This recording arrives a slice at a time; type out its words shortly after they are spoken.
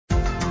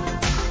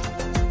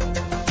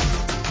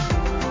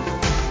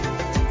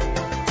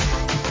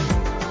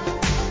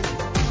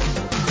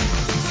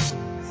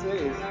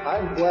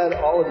glad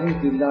all of you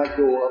did not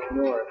go up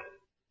north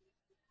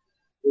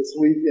this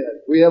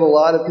weekend. We have a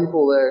lot of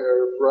people there,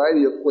 a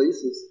variety of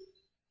places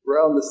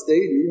around the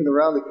state and even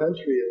around the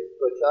country,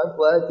 but I'm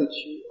glad that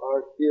you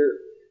are here.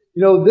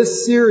 You know,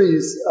 this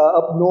series,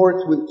 Up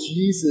North with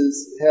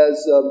Jesus,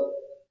 has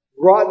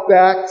brought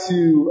back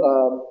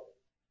to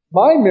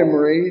my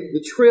memory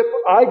the trip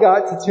I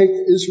got to take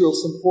to Israel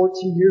some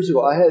 14 years ago.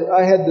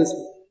 I had this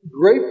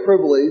great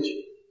privilege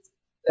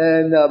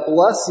and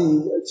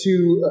blessing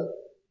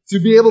to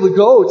be able to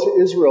go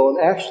to Israel and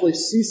actually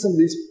see some of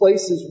these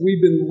places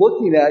we've been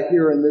looking at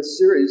here in this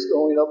series,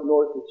 going up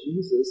north with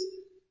Jesus,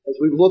 as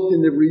we've looked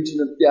in the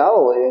region of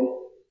Galilee. And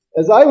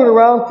as I went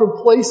around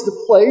from place to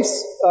place,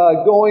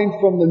 going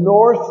from the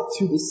north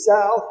to the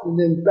south and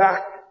then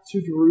back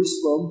to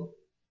Jerusalem,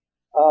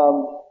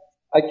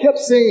 I kept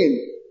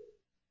saying,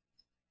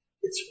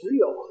 it's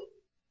real.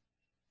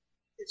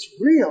 It's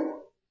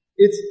real.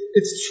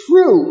 It's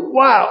true.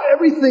 Wow,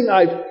 everything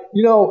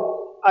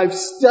I've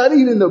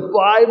studied in the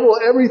Bible,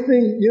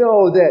 everything,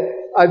 that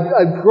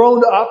I've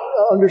grown up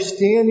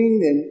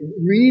understanding and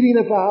reading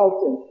about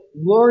and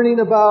learning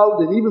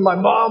about, and even my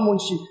mom when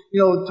she,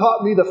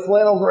 taught me the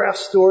flannel graph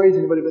stories.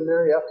 Anybody been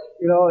there? Yeah.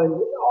 And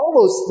all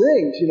those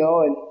things,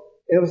 and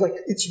it was like,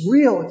 it's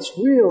real, it's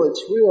real,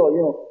 it's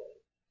real,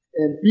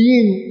 And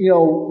being,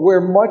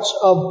 where much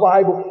of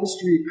Bible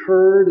history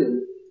occurred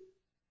and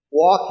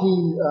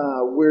walking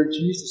where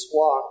Jesus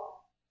walked,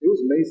 it was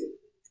amazing.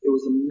 It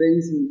was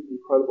amazing,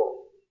 incredible.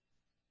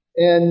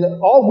 And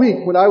all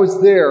week when I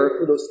was there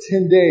for those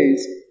 10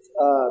 days,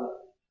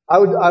 I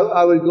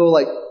would go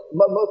like,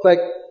 in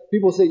fact,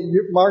 people say,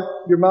 Mark,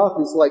 your mouth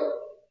is like,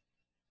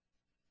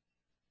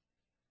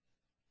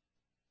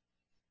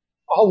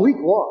 all week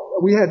long.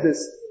 We had this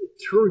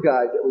tour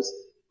guide that was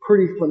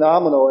pretty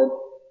phenomenal, and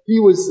he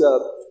was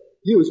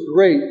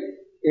great,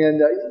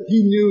 and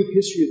he knew the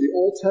history of the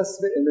Old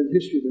Testament and the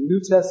history of the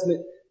New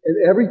Testament. And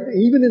everything,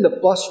 even in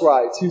the bus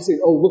rides, he would say,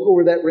 oh, look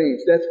over that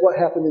range. That's what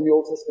happened in the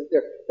Old Testament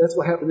there. That's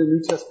what happened in the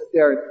New Testament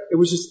there. And it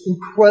was just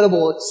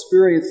incredible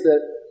experience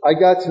that I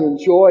got to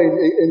enjoy.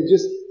 And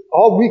just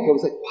all week I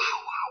was like, wow.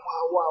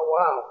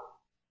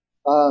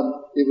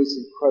 It was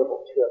an incredible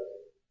trip.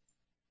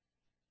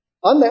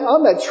 On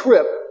that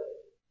trip,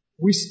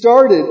 we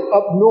started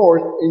up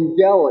north in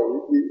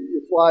Galilee.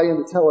 You fly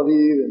into Tel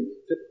Aviv and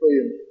typically,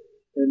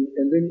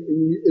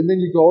 and then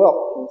you go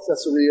up in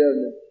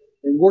Caesarea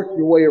and work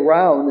your way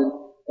around,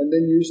 and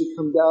then you usually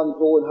come down to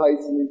Golden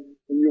Heights, and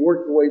you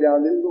work your way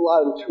down. A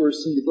lot of the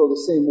tours seem to go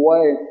the same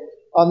way.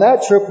 On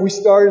that trip, we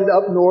started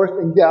up north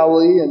in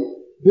Galilee and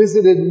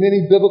visited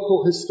many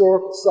biblical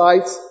historical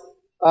sites.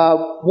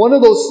 One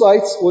of those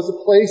sites was a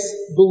place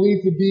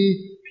believed to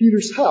be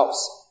Peter's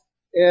house.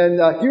 And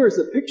here is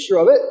a picture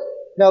of it.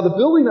 Now, the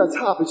building on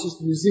top is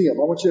just a museum.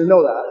 I want you to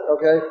know that,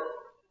 okay?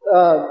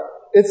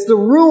 It's the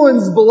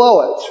ruins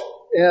below it.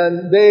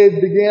 And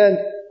they began...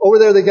 Over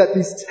there they got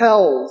these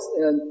tells,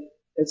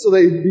 and so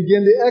they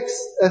begin to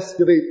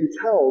excavate the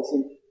tells,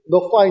 and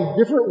they'll find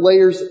different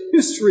layers of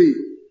history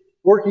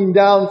working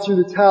down through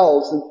the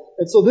tells.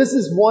 And so this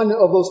is one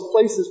of those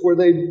places where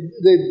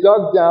they've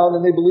dug down,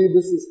 and they believe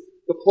this is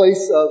the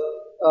place of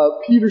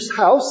Peter's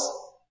house.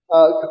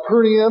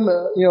 Capernaum,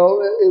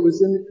 it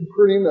was in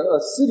Capernaum,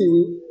 a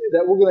city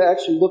that we're going to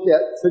actually look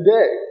at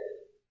today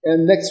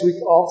and next week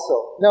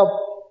also. Now,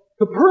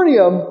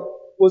 Capernaum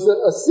was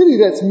a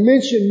city that's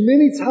mentioned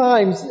many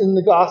times in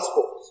the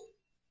Gospels.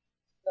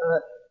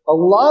 A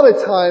lot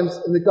of times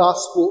in the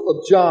Gospel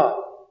of John.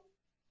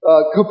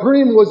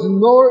 Capernaum was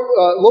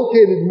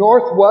located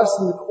northwest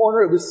in the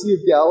corner of the Sea of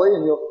Galilee,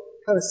 and you'll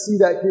kind of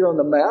see that here on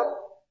the map.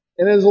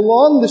 And it is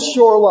along the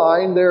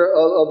shoreline there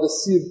of the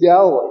Sea of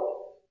Galilee,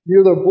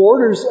 near the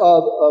borders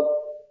of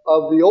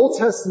the Old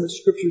Testament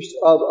scriptures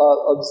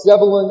of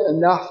Zebulun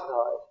and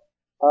Naphtali,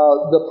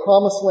 the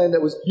promised land that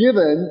was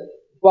given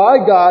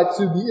by God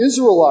to the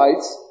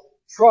Israelites,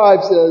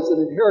 tribes as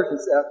an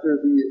inheritance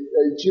after the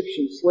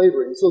Egyptian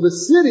slavery. And so the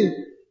city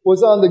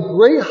was on the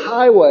great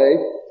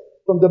highway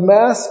from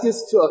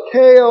Damascus to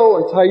Achaia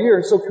and Tyre.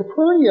 And so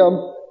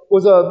Capernaum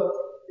was a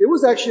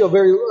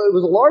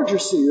larger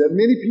city that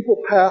many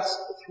people passed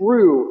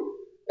through.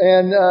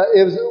 And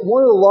it was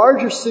one of the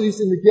larger cities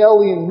in the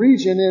Galilean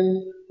region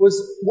and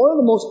was one of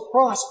the most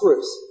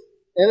prosperous.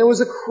 And it was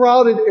a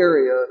crowded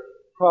area,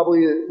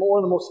 probably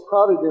one of the most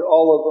crowded in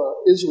all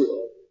of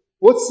Israel.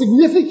 What's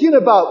significant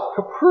about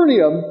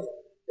Capernaum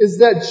is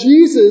that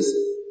Jesus,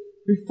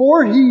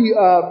 before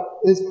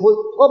his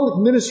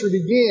public ministry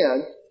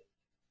began,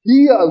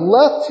 he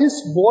left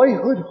his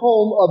boyhood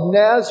home of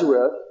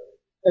Nazareth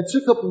and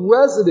took up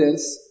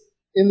residence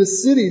in the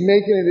city,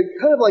 making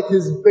it kind of like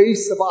his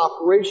base of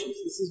operations.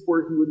 This is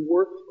where he would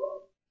work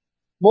from.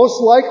 Most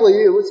likely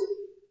it was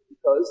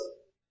because,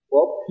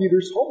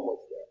 Peter's home was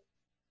there.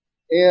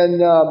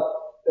 And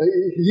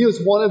he was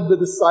one of the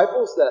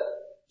disciples that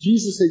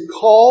Jesus had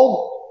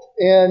called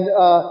and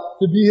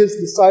to be his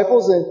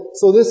disciples. And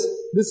so this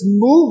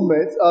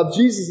movement of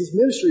Jesus'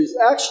 ministry is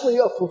actually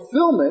a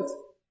fulfillment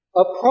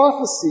of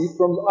prophecy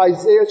from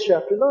Isaiah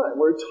chapter 9,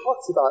 where it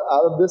talks about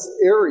out of this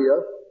area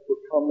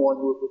would come one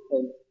who would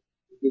proclaim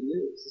the good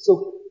news.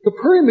 So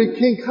Capernaum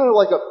became kind of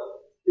like a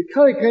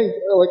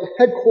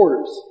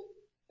headquarters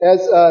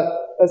as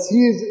he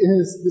and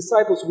his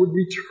disciples would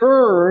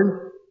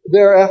return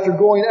there after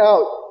going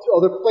out to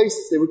other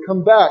places. They would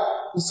come back.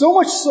 And so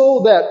much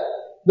so that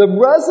the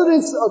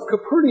residents of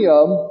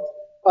Capernaum,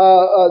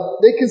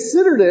 they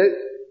considered it,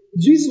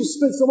 Jesus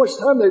spent so much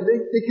time there,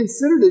 they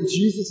considered it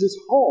Jesus'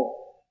 home.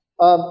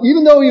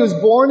 Even though he was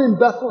born in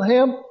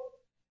Bethlehem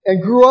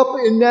and grew up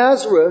in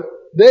Nazareth,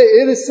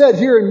 it is said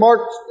here in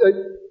Mark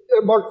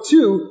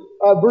 2,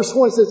 verse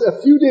 1, it says,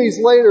 a few days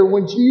later,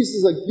 when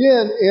Jesus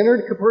again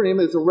entered Capernaum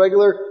as a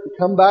regular to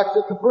come back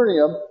to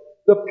Capernaum,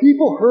 the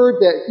people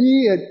heard that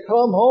he had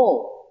come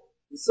home.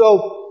 And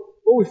so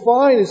what we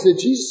find is that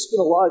Jesus spent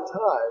a lot of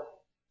time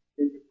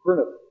in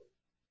Capernaum.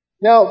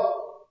 Now,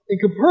 in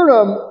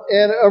Capernaum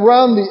and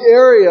around the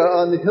area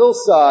on the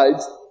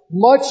hillsides,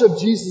 much of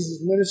Jesus'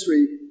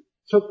 ministry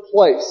took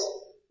place.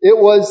 It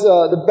was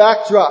the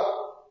backdrop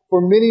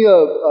for many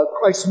of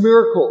Christ's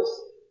miracles.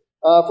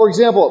 For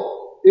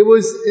example, it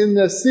was in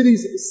the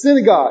city's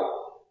synagogue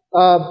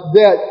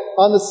that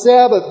on the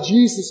Sabbath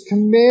Jesus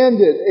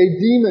commanded a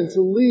demon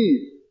to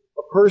leave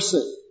a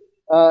person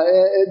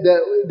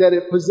that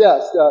it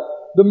possessed.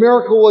 The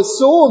miracle was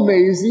so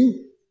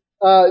amazing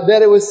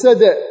that it was said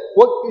that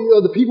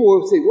the people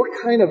would say, what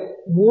kind of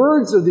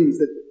words are these?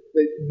 That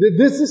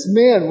this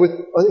man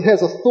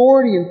has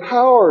authority and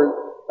power.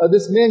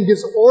 This man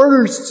gives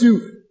orders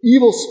to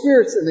evil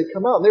spirits, and they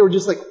come out. And they were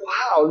just like,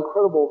 wow,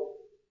 incredible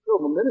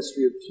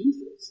ministry of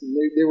Jesus. And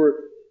they were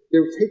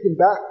taken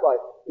back by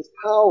his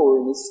power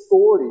and his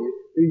authority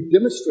that he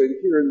demonstrated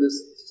here in this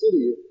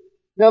city.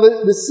 Now,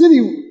 the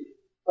city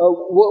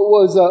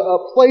was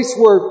a place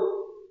where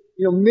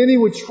many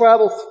would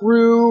travel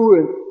through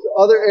and to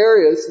other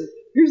areas. And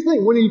here's the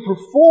thing: when he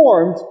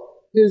performed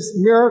his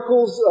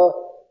miracles,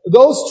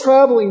 those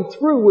traveling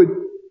through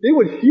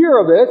would hear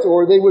of it,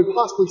 or they would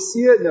possibly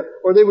see it,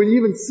 or they would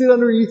even sit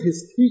underneath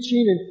his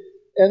teaching.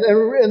 And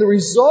the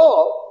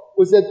result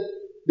was that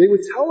they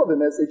would tell of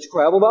him as they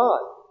traveled on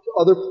to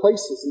other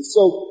places. And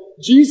so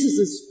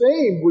Jesus'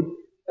 fame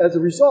as a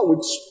result,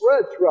 would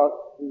spread throughout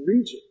the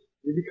region.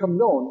 He'd become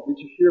known. Did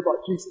you hear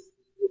about Jesus?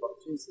 Did you hear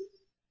about Jesus?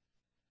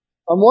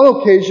 On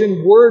one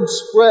occasion, word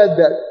spread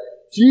that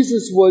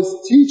Jesus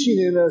was teaching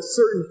in a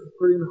certain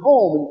Capernaum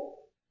home,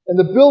 and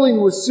the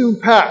building was soon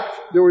packed.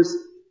 There was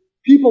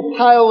people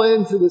pile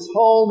into this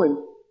home, and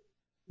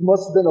it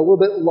must have been a little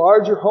bit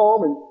larger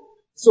home. And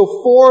so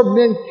 4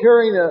 men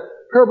carrying a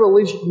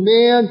paralytic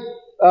man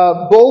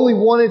boldly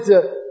wanted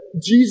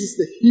Jesus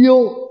to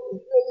heal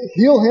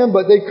him,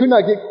 but they could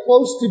not get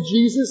close to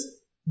Jesus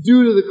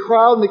due to the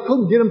crowd, and they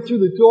couldn't get him through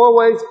the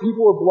doorways.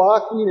 People were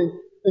blocking,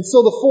 and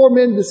so the 4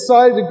 men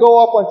decided to go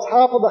up on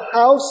top of the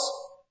house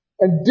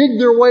and dig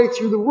their way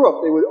through the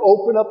roof. They would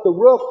open up the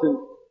roof,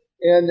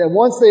 and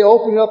once they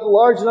opened it up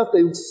large enough,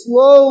 they would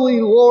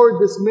slowly lower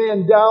this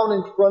man down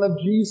in front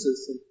of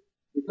Jesus. And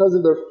because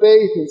of their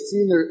faith and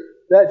seeing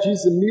that,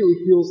 Jesus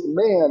immediately heals the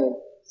man and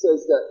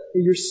says that,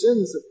 hey, your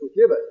sins are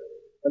forgiven.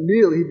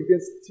 Immediately he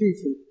begins to teach,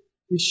 and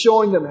he's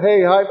showing them,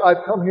 hey,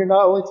 I've come here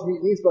not only to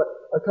meet needs, but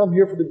I've come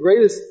here for the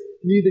greatest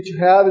need that you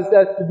have is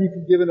that to be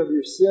forgiven of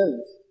your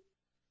sins.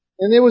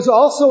 And it was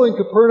also in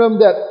Capernaum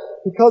that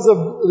because of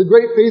the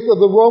great faith of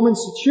the Roman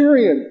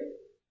centurion,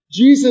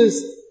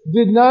 Jesus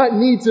did not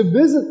need to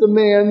visit the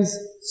man's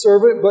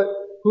servant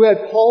who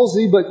had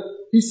palsy, but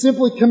he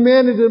simply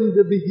commanded him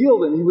to be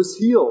healed, and he was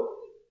healed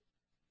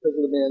because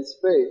of the man's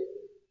faith.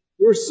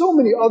 There were so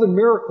many other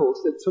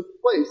miracles that took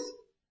place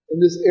in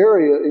this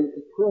area in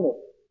Capernaum.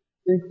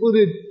 It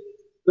included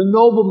the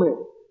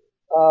nobleman's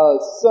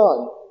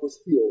son was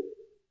healed.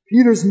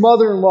 Peter's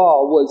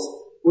mother-in-law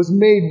was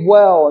made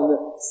well, and the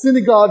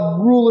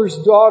synagogue ruler's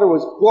daughter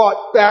was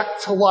brought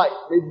back to life.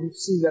 Maybe you've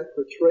seen that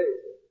portrayed.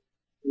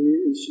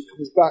 She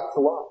comes back to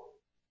life.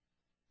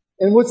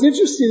 And what's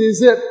interesting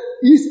is that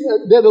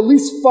at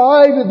least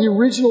 5 of the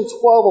original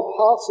 12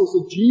 apostles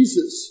of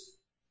Jesus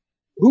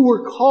who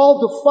were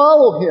called to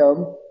follow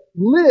him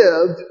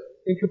lived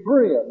in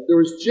Capernaum. There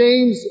was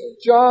James and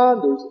John,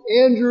 there was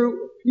Andrew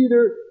and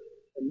Peter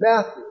and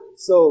Matthew.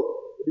 So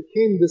it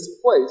became this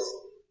place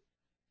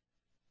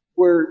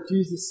where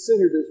Jesus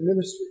centered his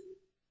ministry.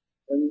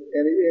 And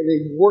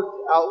he worked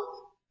out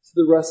to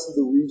the rest of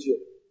the region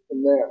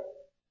from there.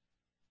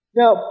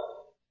 Now,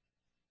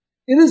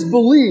 it is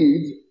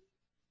believed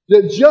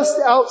that just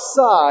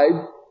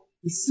outside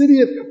the city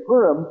of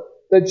Capernaum,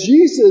 that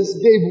Jesus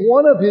gave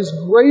one of his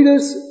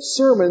greatest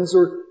sermons,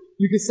 or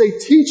you could say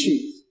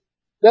teachings,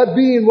 that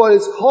being what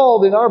is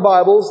called in our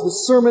Bibles the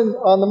Sermon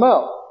on the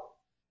Mount.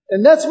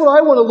 And that's what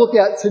I want to look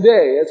at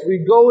today as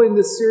we go in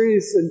this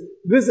series and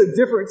visit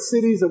different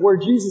cities of where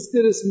Jesus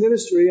did his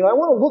ministry. And I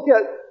want to look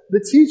at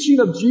the teaching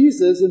of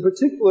Jesus, in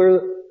particular,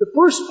 the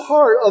first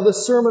part of the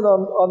Sermon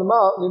on the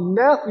Mount in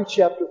Matthew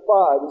chapter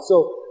 5. And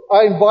so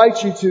I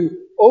invite you to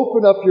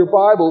open up your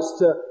Bibles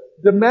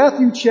to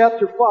Matthew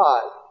chapter 5.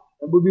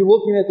 And we'll be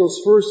looking at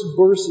those first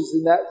verses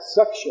in that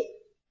section.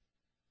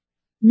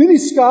 Many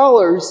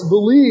scholars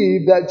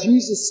believe that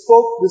Jesus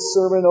spoke this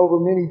sermon over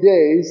many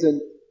days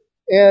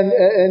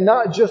and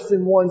not just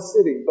in one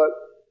sitting. But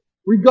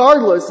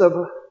regardless of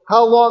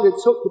how long it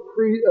took to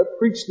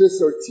preach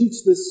this or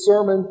teach this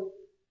sermon,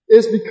 it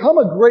has become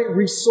a great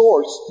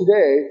resource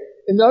today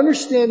in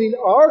understanding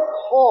our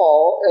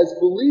call as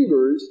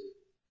believers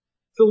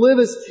to live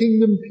as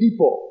kingdom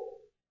people.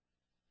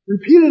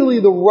 Repeatedly,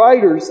 the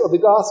writers of the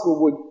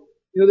gospel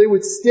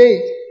would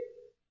state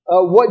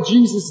what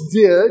Jesus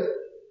did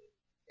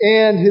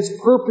and His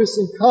purpose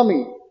in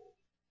coming.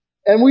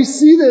 And we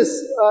see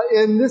this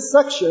in this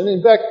section.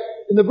 In fact,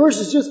 in the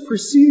verses just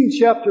preceding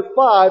chapter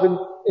 5 and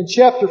in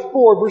chapter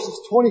 4, verses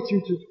 22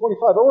 to 25,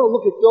 I want to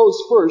look at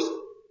those first.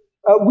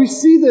 We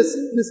see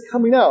this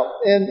coming out.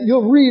 And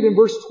you'll read in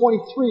verse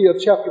 23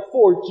 of chapter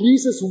 4,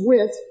 Jesus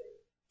went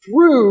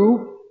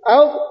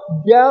throughout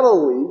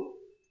Galilee,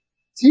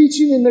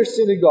 teaching in their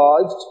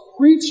synagogues,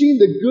 preaching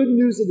the good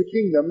news of the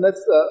kingdom.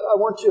 I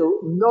want you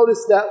to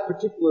notice that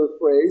particular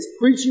phrase,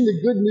 preaching the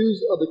good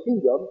news of the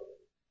kingdom.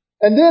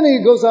 And then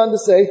he goes on to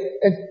say,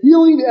 and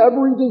healing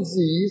every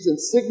disease and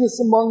sickness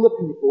among the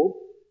people.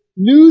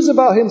 News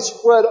about Him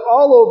spread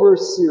all over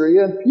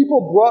Syria, and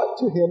people brought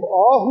to Him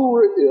all who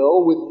were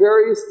ill with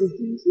various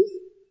diseases,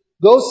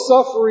 those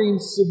suffering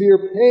severe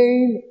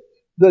pain,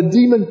 the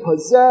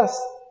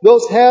demon-possessed,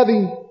 those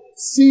having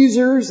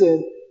seizures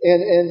and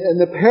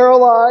the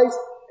paralyzed,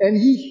 and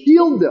He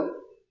healed them.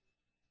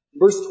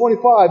 Verse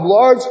 25,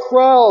 large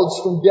crowds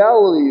from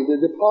Galilee,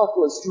 the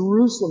Decapolis,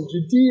 Jerusalem,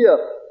 Judea,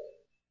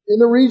 in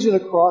the region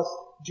across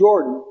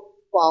Jordan,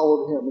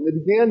 followed Him.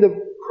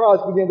 And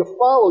crowds began to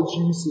follow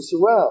Jesus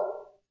around.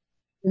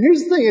 And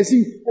here's the thing, as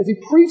he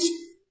preached,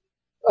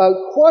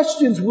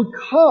 questions would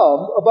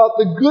come about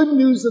the good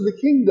news of the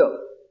kingdom.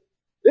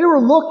 They were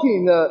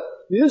looking,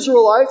 the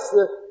Israelites,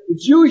 the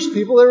Jewish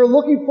people, they were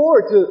looking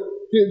forward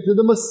to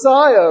the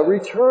Messiah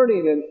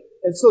returning.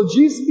 And so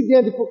Jesus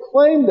began to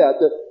proclaim that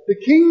the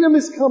kingdom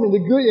is coming,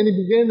 and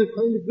He began to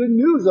proclaim the good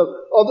news of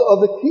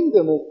the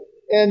kingdom.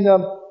 And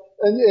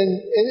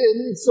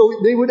so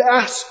they would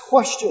ask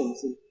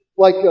questions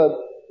like,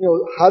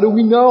 how do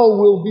we know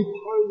we'll be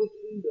part of the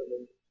kingdom?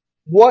 And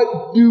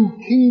what do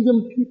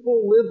kingdom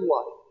people live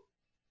like?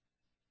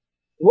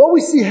 What we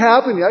see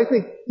happening, I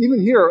think,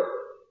 even here,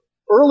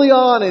 early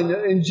on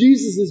in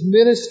Jesus'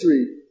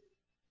 ministry,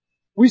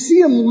 we see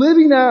Him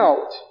living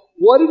out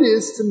what it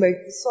is to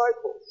make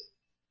disciples.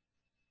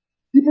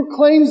 He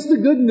proclaims the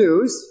good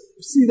news.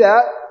 You see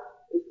that?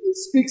 It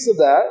speaks of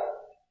that.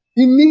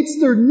 He meets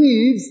their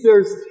needs.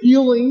 There's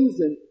healings,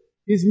 and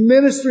He's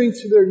ministering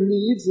to their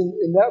needs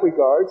in that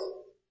regard.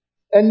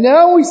 And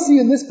now we see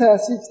in this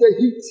passage that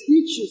He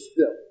teaches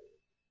them.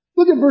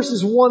 Look at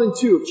verses 1 and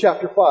 2 of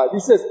chapter 5. He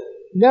says,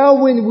 now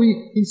when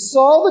He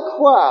saw the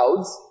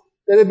crowds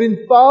that had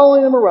been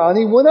following Him around,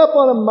 He went up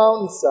on a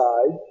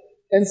mountainside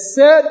and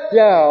sat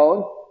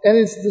down, and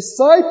His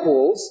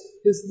disciples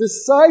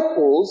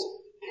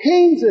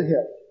came to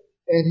Him,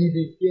 and He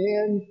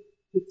began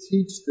to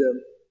teach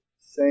them,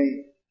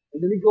 saying.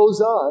 And then He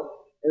goes on,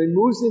 and He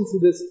moves into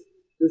this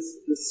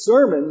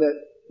sermon,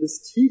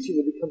 this teaching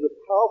that becomes a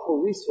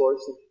powerful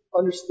resource of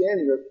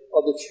understanding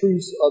of the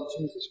truths of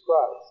Jesus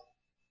Christ.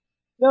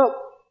 Now,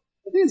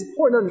 I think it's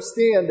important to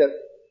understand that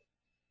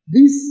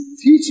this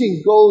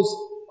teaching goes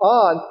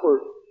on for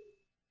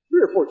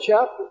 3 or 4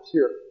 chapters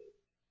here.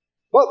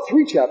 About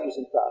 3 chapters,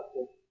 in fact.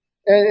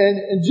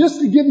 And just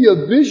to give you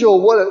a visual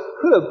of what it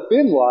could have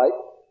been like,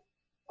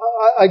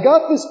 I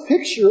got this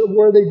picture of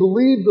where they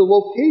believed the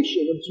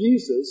location of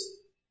Jesus'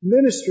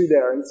 ministry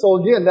there. And so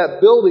again, that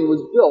building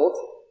was built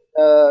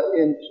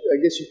I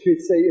guess you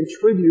could say, in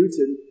tribute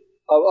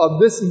of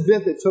this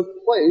event that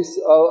took place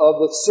of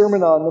the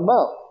Sermon on the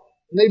Mount.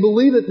 And they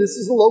believe that this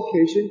is the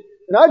location.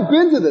 And I've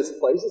been to this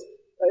place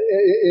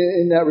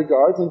in that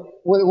regard. And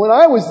when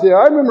I was there,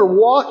 I remember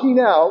walking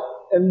out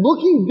and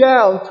looking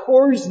down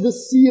towards the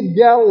Sea of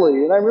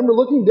Galilee. And I remember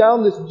looking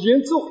down this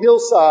gentle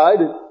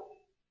hillside. And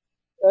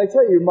I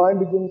tell you, your mind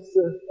begins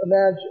to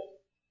imagine.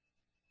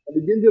 I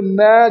begin to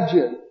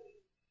imagine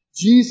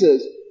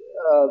Jesus.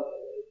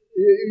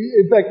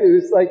 In fact, it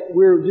was like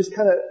we were just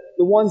kind of,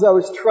 the ones I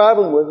was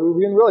traveling with, we were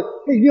beginning to realize,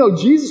 hey,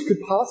 Jesus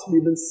could possibly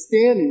have been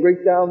standing right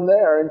down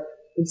there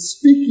and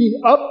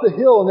speaking up the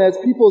hill. And as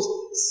people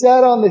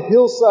sat on the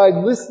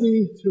hillside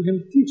listening to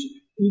Him teach,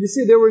 and you can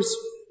see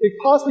it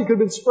possibly could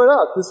have been spread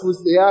out. This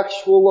was the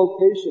actual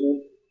location.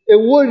 And it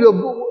would have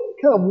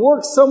kind of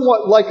worked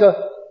somewhat like an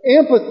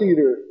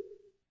amphitheater.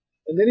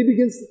 And then He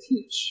begins to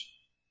teach.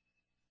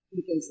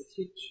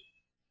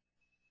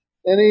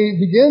 And He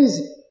begins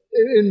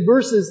in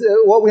verses,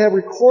 what we have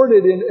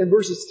recorded in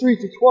verses 3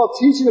 to 12,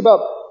 teaching about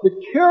the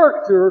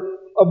character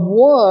of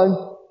one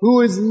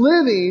who is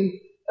living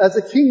as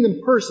a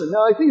kingdom person.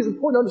 Now, I think it's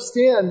important to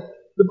understand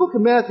the book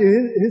of Matthew.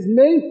 His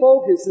main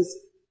focus is,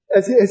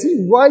 as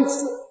he writes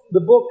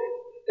the book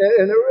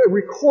and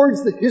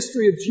records the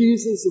history of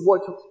Jesus and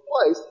what took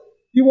place,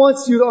 he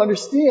wants you to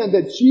understand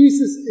that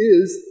Jesus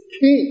is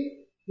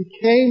king. He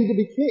came to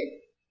be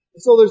king.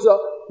 And so there's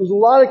there's a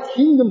lot of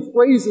kingdom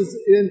phrases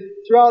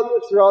throughout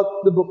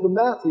the book of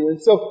Matthew. And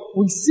so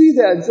we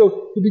see that. And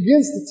so he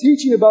begins the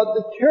teaching about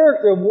the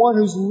character of one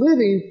who's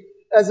living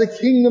as a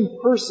kingdom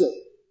person.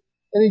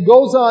 And he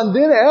goes on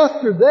then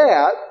after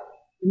that,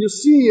 and you'll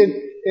see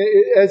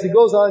as he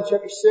goes on in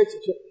chapter 6,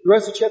 the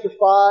rest of chapter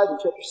 5, and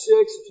chapter 6,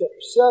 and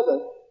chapter 7,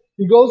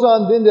 he goes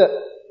on then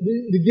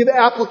to give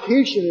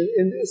application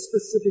in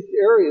specific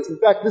areas. In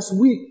fact, this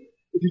week,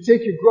 if you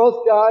take your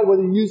growth guide,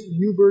 whether you use the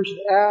YouVersion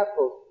app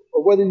or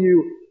whether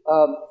you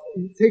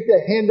take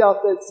that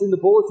handout that's in the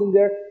bulletin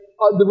there,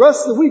 the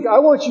rest of the week, I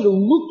want you to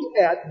look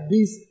at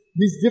these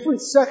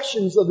different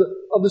sections of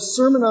the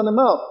Sermon on the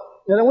Mount.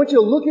 And I want you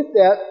to look at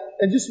that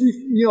and just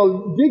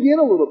dig in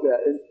a little bit.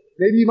 And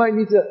maybe you might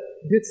need to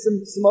get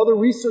some other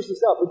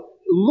resources out. But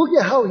look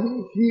at how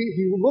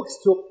he looks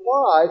to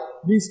apply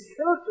these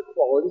character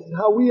qualities and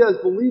how we as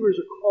believers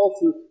are called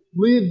to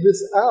live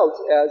this out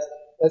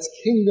as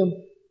kingdom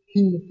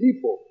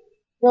people.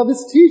 Now,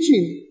 this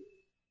teaching,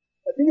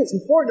 I think it's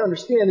important to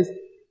understand,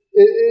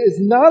 is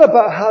not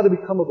about how to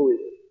become a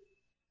believer.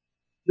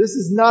 This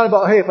is not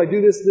about, hey, if I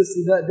do this,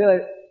 and that,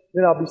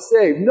 then I'll be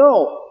saved.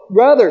 No,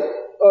 rather,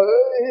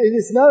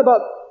 it's not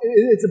about.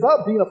 It's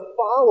about being a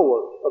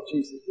follower of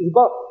Jesus. It's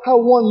about how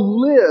one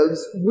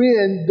lives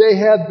when they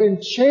have been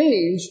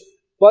changed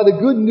by the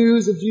good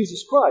news of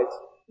Jesus Christ.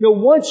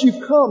 Once you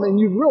come and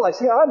you realize,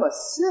 hey, I'm a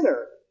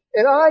sinner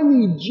and I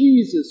need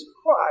Jesus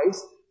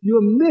Christ, you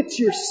admit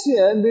your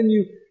sin, then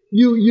you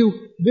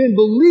then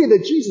believe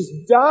that Jesus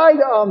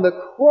died on the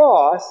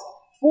cross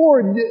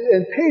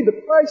and paid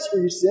the price for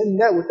your sin,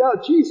 and that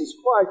without Jesus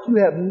Christ you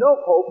have no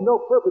hope, no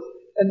purpose,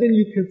 and then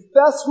you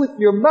confess with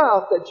your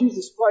mouth that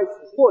Jesus Christ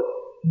is Lord.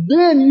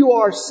 Then you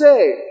are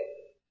saved.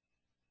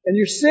 And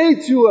you're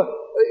saved to a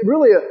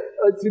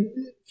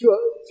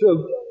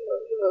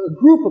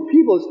group of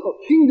people. It's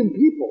called Kingdom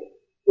People,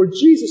 where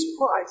Jesus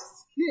Christ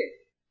is King.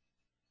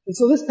 And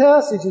so this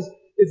passage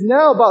is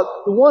now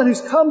about the one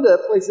who's come to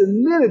that place,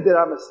 admitted that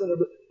I'm a sinner,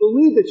 but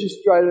believed that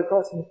Jesus died on the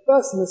cross, and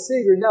confessed in the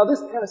Savior. Now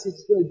this passage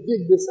is going to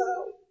dig this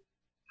out.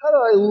 How do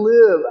I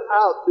live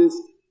out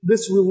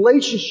this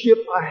relationship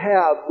I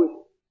have with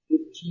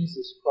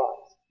Jesus Christ?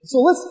 So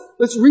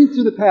let's read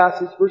through the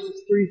passage, verses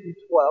 3 through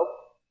 12,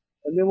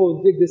 and then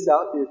we'll dig this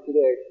out here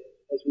today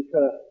as we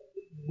kind of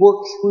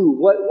work through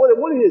what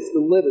it is to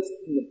live as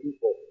kingdom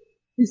people.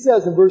 He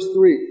says in verse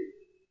 3,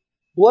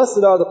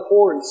 "Blessed are the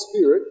poor in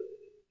spirit,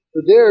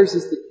 for theirs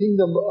is the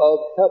kingdom of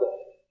heaven.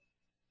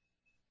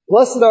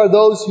 Blessed are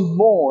those who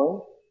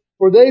mourn,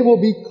 for they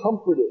will be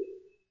comforted.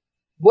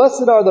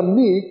 Blessed are the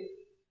meek,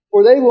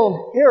 for they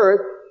will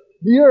inherit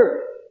the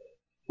earth.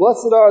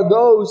 Blessed are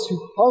those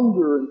who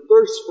hunger and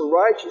thirst for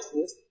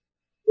righteousness,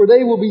 for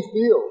they will be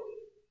filled.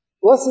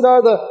 Blessed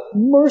are the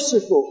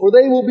merciful, for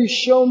they will be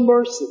shown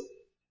mercy.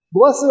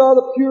 Blessed are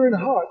the pure in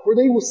heart, for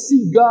they will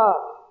see God.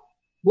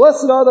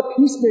 Blessed are the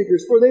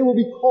peacemakers, for they will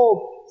be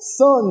called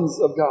sons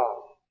of God.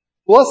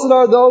 Blessed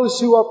are those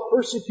who are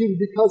persecuted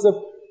because of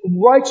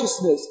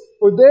righteousness,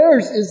 for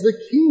theirs is the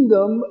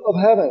kingdom of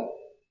heaven."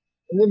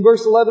 And then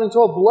verse 11 and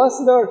 12,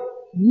 "Blessed are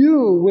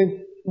you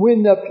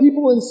when the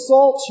people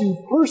insult you,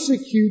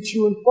 persecute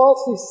you, and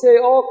falsely say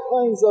all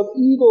kinds of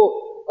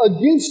evil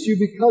against you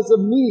because of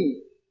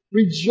me.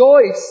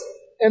 Rejoice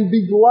and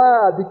be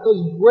glad,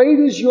 because great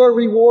is your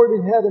reward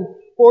in heaven.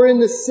 For in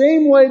the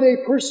same way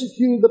they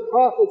persecuted the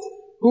prophets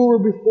who were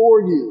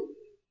before you."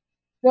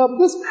 Now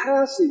this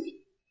passage,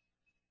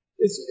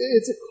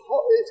 it's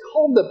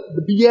called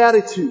the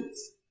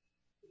Beatitudes.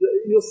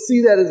 You'll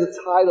see that as a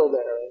title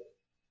there.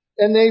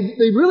 And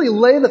they really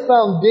lay the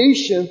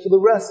foundation for the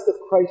rest of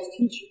Christ's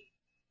teaching.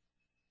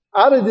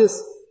 Out of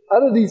these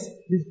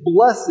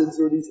blessings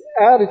or these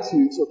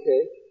attitudes,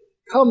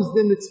 comes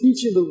then the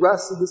teaching of the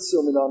rest of the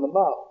Sermon on the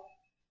Mount.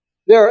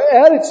 There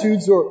are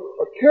attitudes or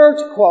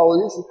character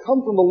qualities that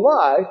come from the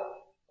life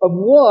of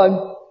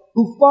one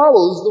who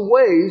follows the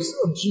ways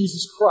of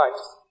Jesus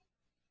Christ.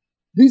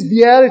 These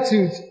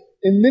Beatitudes,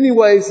 in many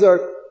ways, are,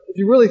 if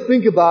you really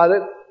think about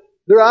it,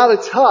 they're out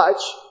of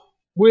touch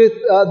with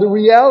the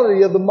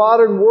reality of the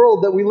modern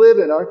world that we live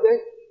in, aren't they?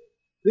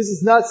 This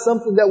is not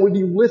something that would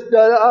be lifted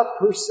up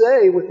per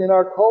se within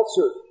our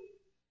culture.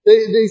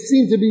 They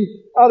seem to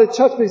be out of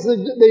touch because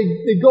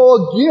they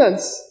go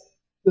against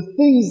the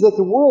things that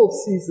the world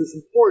sees as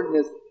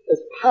important, as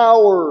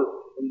power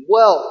and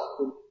wealth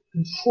and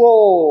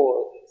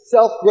control,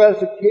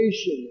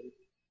 self-gratification and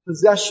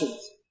possessions.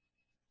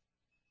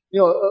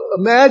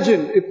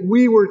 Imagine if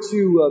we were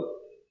to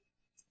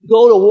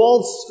go to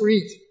Wall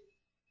Street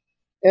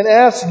and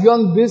ask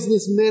young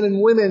businessmen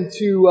and women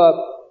to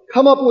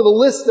come up with a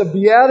list of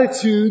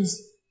beatitudes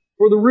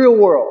for the real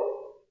world.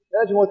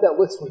 Imagine what that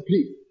list would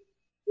be.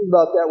 Think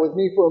about that with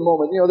me for a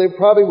moment. They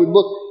probably would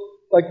look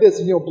like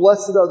this.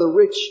 Blessed are the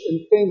rich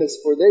and famous,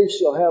 for they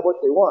shall have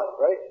what they want,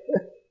 right?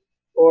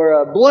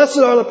 Or blessed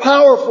are the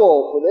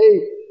powerful, for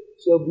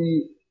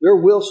their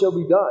will shall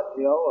be done.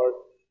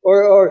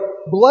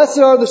 Or blessed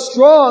are the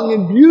strong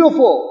and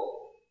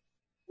beautiful,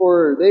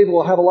 for they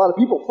will have a lot of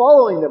people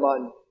following them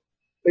on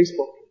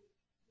Facebook,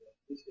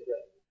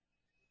 Instagram.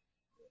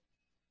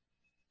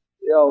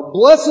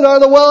 Blessed are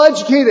the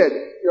well-educated,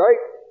 right?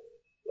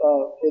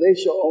 For they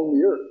shall own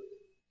the earth.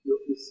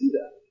 You'll see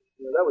that.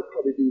 That would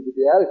probably be the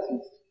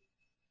Beatitudes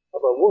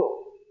of our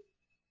world.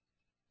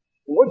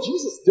 And what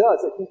Jesus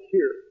does, I think,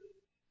 here,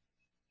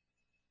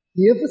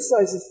 he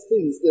emphasizes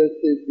things that are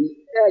the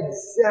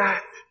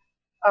exact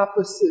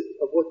opposite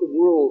of what the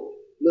world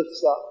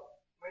lifts up.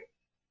 Right?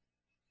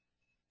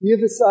 He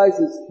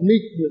emphasizes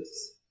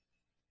meekness,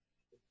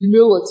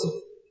 humility,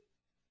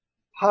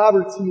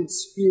 poverty in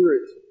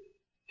spirit,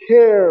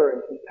 care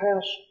and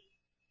compassion.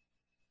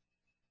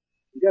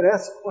 You've got to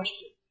ask the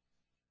question,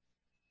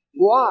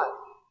 why?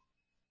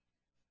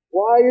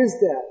 Why is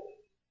that?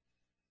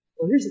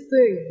 Well, here's the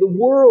thing. The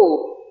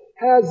world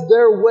has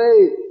their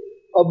way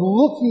of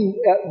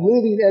looking at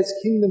living as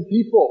kingdom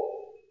people.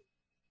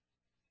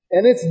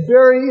 And it's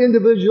very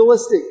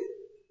individualistic.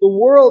 The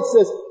world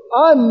says,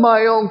 I'm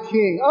my own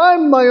king.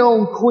 I'm my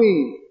own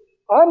queen.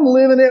 I'm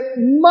living it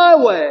my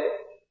way.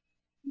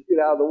 You get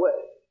out of the way.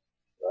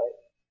 Right?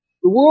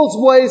 The world's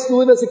way is to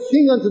live as a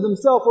king unto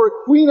themselves or a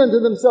queen unto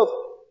themselves.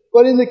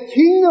 But in the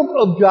kingdom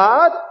of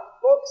God,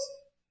 folks,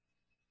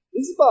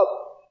 this is about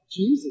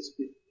Jesus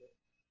being king.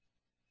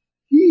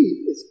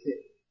 He is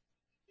king.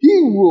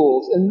 He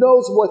rules and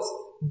knows what's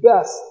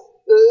best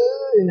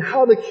and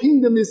how the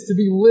kingdom is to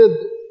be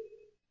lived.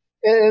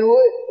 And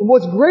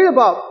what's great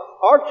about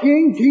our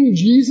King, King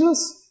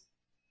Jesus,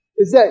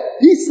 is that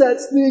He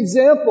sets the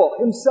example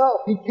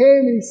Himself. He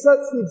came and He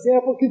sets the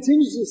example,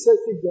 continues to set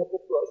the example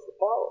for us to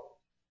follow.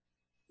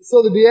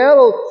 So the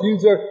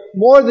Beatitudes are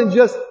more than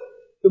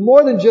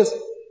just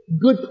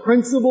good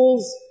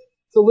principles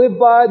to live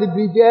by. The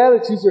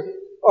Beatitudes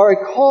are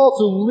a call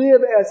to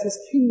live as His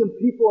kingdom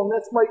people, and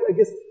that's my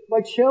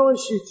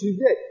challenge to you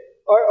today.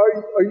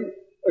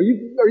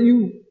 Are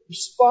you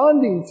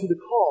responding to the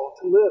call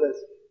to live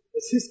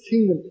as His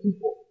kingdom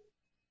people?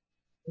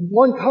 When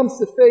one comes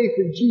to faith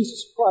in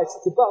Jesus Christ,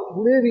 it's about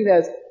living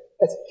as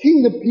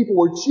kingdom people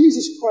where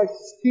Jesus Christ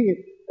is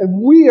king,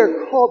 and we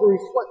are called to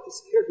reflect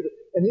His character.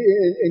 And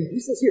He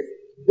says here,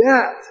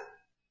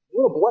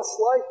 what a blessed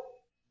life.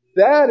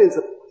 That is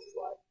a blessed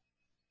life.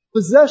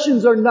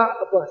 Possessions are not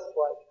a blessed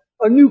life.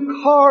 A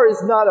new car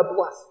is not a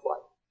blessed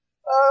life.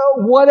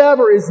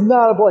 Whatever is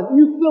not a blessed.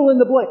 You fill in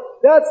the blank.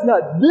 That's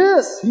not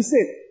this. He's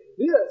saying,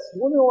 this.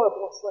 You want to know what a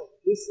blessed life?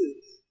 This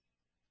is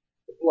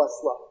a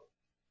blessed life.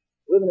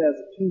 Living as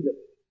a kingdom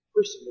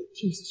person with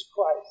Jesus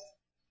Christ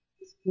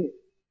as King.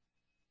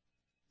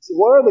 So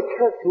what are the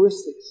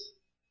characteristics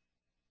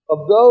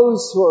of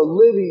those who are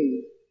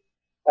living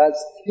as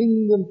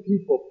kingdom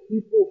people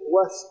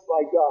blessed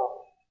by God?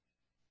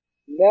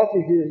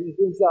 Matthew here, he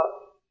brings out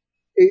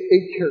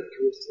eight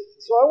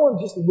characteristics. So I want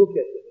to just look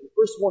at them. The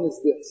first one is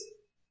this.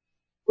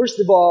 First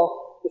of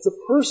all, it's a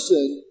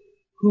person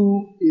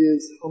who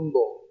is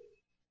humble.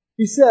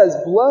 He says,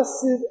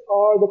 blessed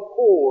are the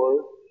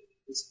poor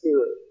in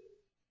spirit.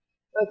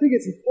 And I think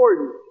it's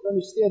important to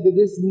understand that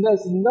this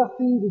has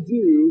nothing to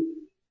do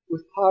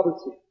with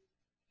poverty.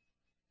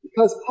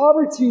 Because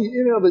poverty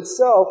in and of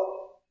itself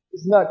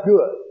is not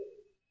good.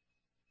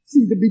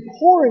 See, to be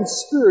poor in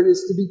spirit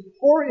is to be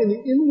poor in the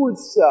inward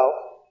self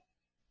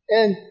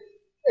and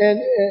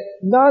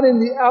not in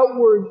the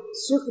outward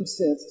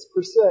circumstances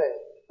per se.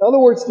 In other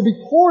words, to be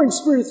poor in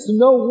spirit is to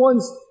know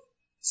one's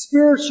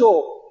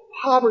spiritual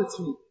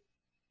poverty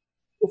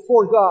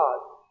before God.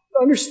 To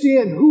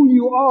understand who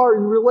you are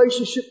in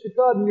relationship to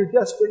God and your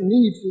desperate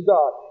need for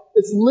God.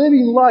 It's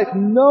living life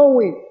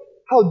knowing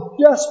how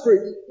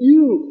desperate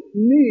you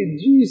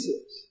need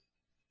Jesus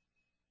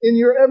in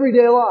your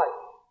everyday life.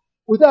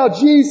 Without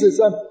Jesus,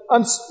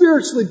 I'm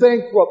spiritually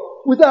bankrupt.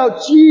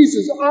 Without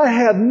Jesus, I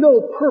have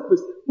no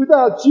purpose.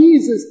 Without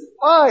Jesus,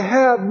 I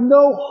have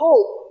no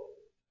hope.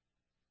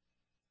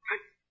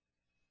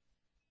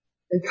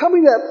 And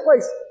coming to that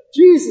place,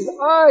 Jesus,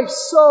 I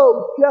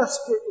so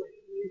desperately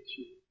need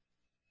you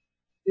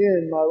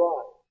in my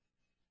life.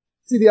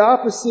 See, the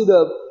opposite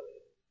of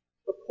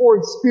a poor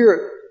in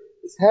spirit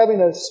is having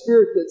a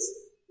spirit that's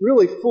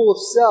really full of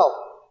self.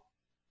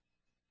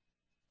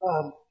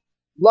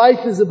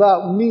 Life is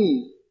about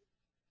me.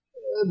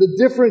 The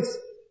difference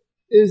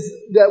is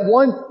that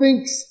one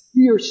thinks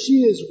he or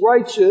she is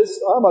righteous,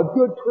 I'm a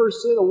good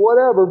person or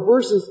whatever,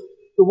 versus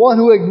the one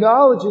who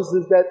acknowledges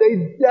is that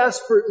they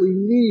desperately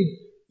need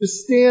to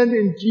stand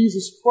in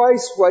Jesus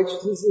Christ's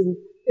righteousness, and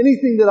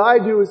anything that I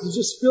do is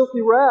just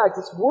filthy rags.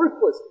 It's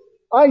worthless.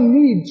 I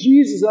need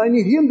Jesus. I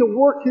need Him to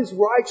work His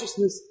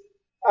righteousness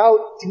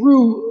out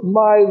through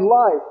my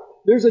life.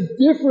 There's a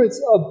difference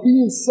of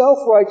being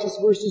self-righteous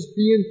versus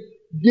being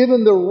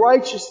given the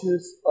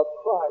righteousness of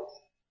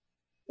Christ.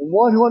 And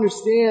one who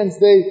understands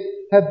they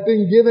have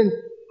been given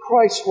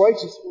Christ's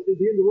righteousness, they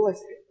begin to realize,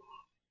 hey,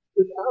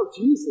 without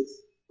Jesus,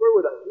 where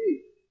would I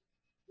be?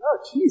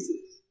 Without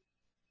Jesus,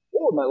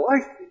 what would my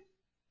life be?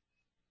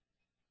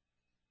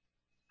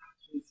 Without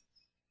Jesus.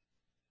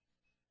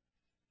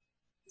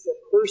 It's a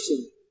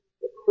person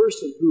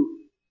who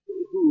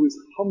is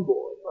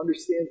humble and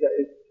understands that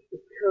in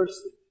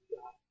comparison to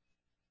God.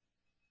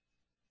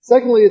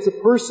 Secondly, it's a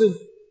person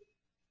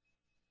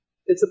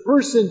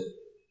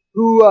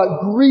who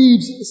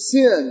grieves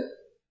sin.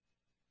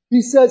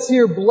 He says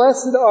here,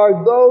 blessed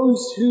are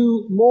those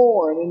who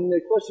mourn. And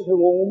the question is,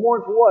 well,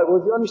 mourn for what?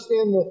 Well, if you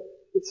understand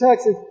the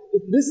text,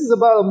 if this is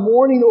about a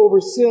mourning over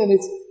sin.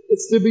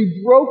 It's to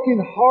be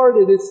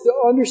brokenhearted. It's to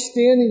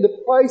understanding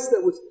the price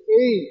that was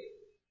paid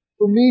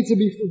for me to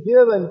be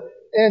forgiven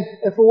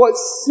and for what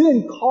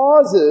sin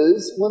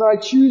causes when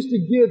I choose to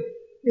give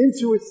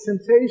into its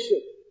temptation.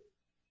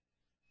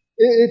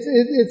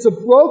 It's a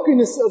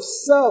brokenness of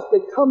self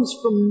that comes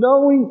from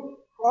knowing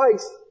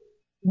Christ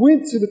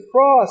went to the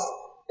cross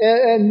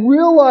and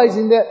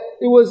realizing that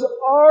it was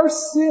our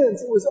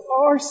sins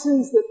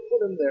that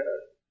put him there.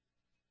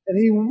 And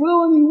he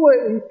willingly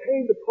went and he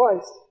paid the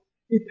price.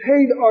 He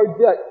paid our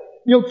debt.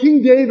 You know,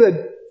 King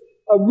David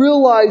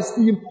realized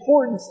the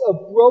importance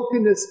of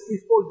brokenness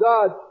before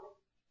God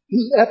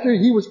after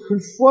he was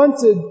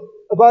confronted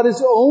about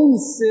his own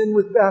sin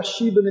with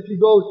Bathsheba. And if you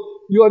go,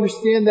 you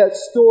understand that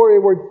story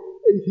where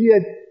he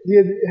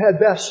had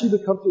Bathsheba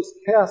come to his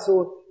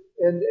castle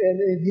and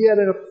he had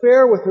an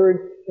affair with her,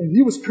 and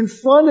he was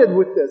confronted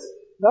with this.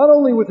 Not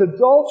only with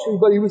adultery,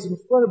 but he was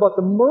confronted about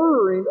the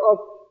murdering of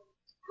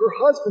her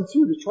husband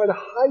too, to try to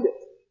hide it.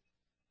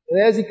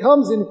 And as he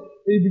comes in,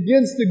 he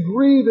begins to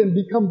grieve and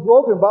become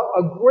broken about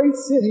a great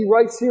sin. He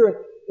writes here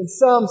in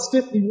Psalms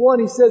 51,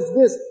 he says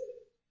this,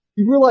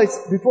 he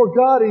realized before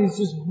God, and he's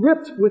just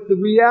gripped with the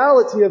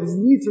reality of his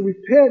need to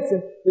repent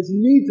and his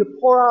need to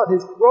pour out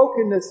his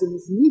brokenness and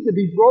his need to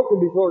be broken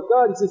before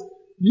God.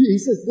 He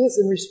says this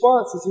in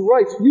response as he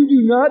writes, you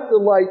do not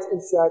delight in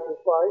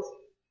sacrifice,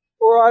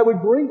 or I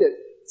would bring it.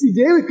 See,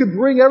 David could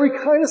bring every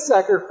kind of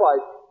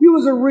sacrifice. He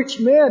was a rich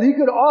man. He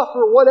could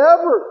offer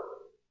whatever.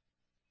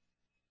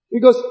 He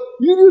goes,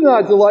 you do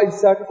not delight in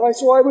sacrifice,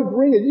 so I would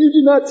bring it. You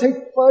do not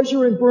take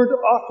pleasure in burnt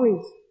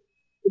offerings.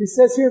 But he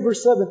says here in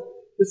verse 7,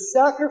 the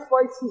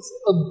sacrifices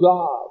of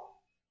God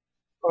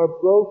are a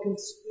broken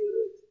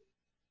spirit,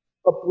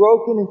 a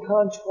broken and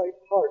contrite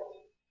heart.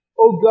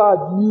 Oh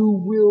God,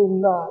 you will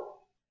not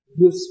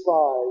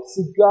despise.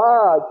 See,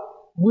 God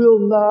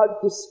will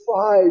not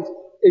despise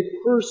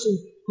a person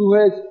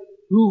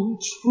who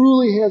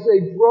truly has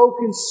a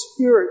broken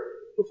spirit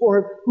before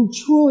him, who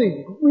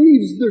truly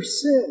grieves their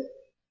sin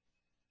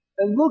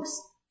and looks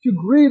to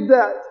grieve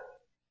that.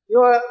 You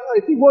know,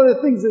 I think one of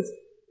the things that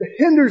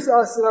hinders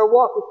us in our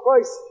walk with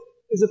Christ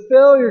is a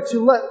failure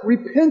to let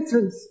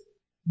repentance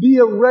be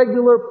a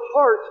regular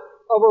part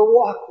of our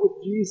walk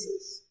with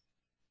Jesus.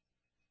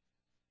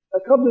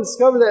 I've come to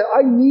discover that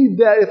I need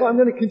that. If I'm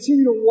going to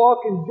continue to walk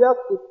in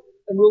depth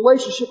and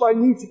relationship, I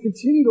need to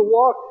continue to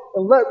walk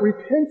and let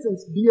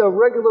repentance be a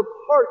regular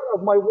part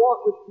of my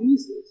walk with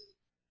Jesus.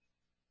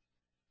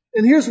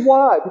 And here's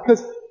why.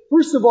 Because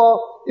first of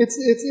all, it's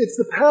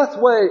the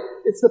pathway.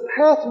 It's the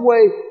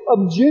pathway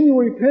of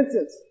genuine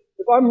repentance.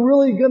 If I'm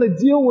really going to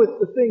deal with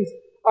the things,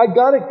 I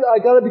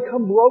gotta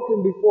become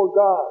broken before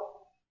God.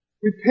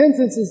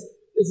 Repentance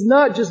is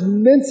not just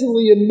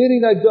mentally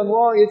admitting I've done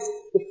wrong. It's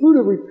the fruit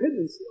of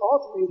repentance.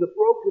 Ultimately, the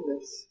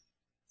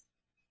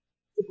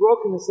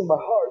brokenness in my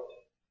heart.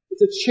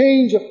 It's a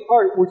change of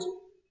heart, which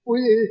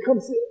it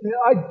comes.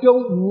 I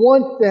don't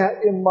want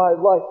that in my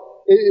life.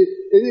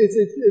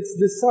 It's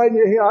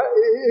deciding. It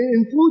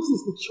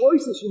influences the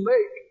choices you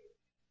make.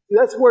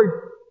 That's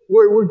where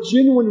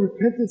genuine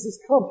repentance has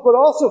come. But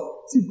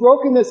also, see,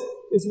 brokenness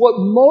is what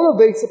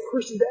motivates a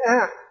person to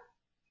act.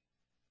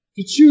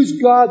 To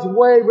choose God's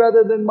way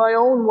rather than my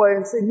own way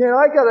and say, man,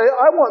 I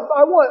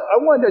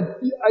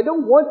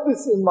don't want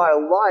this in my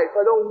life.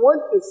 I don't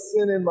want this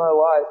sin in my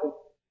life.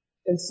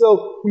 And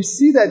so we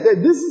see that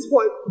this is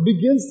what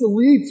begins to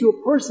lead to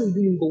a person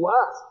being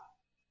blessed.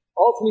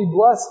 Ultimately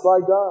blessed by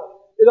God.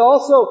 It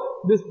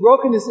also, this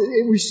brokenness,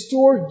 it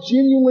restores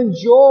genuine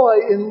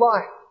joy in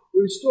life.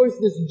 It restores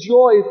this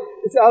joy.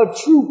 It's out of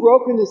true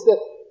brokenness that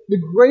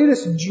the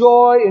greatest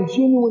joy and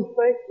genuine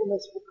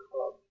thankfulness will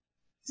come.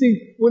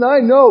 See, when I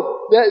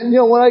know that,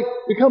 when I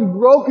become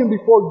broken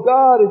before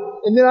God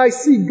and then I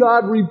see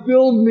God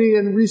rebuild me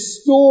and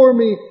restore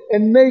me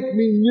and make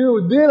me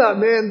new,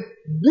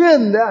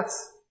 then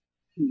that's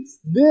peace.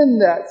 Then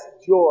that's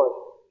joy.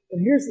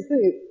 And here's the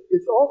thing,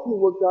 it's ultimately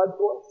what God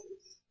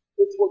blesses.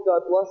 It's what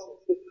God blesses.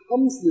 It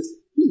comes this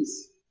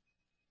peace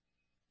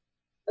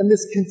and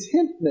this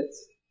contentment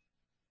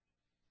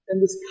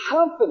and this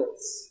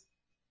confidence.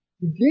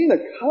 You gain a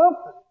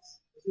confidence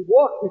as you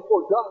walk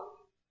before God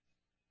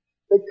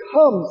that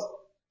comes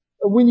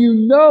when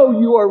you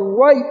know you are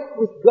right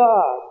with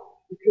God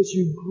because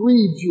you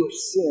grieved your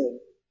sin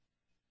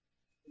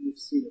and you've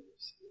seen it.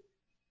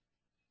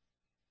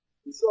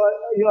 And so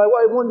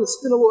I wanted to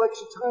spend a little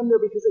extra time there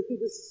because I think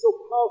this is so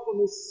powerful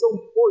and this is so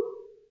important.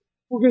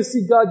 You're going to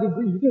see God do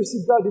great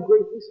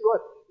things in your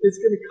life. It's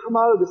going to come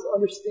out of this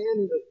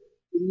understanding of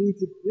the need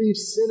to grieve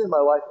sin in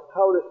my life and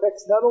how it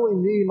affects not only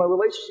me, my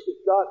relationship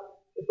with God,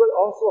 but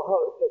also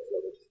how it affects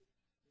others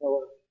in my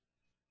life.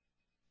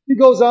 He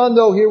goes on,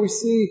 though, here we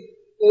see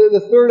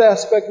the third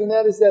aspect, and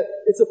that is that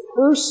it's a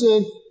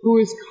person who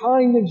is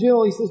kind and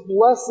gentle. He says,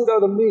 blessed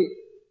are the meek.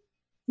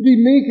 To be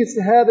meek is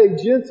to have a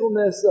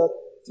gentleness,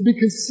 to be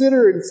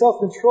considerate and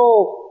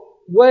self-control.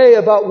 way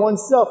about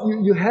oneself.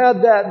 You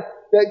have that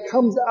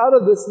comes out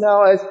of this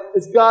now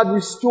as God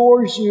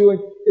restores you. And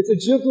it's a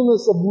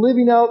gentleness of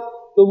living out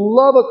the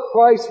love of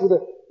Christ with a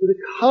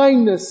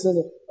kindness and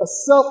a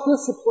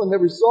self-discipline that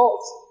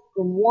results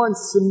from one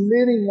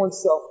submitting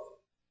oneself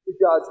to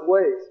God's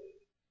ways.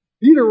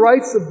 Peter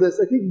writes of this.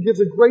 I think he gives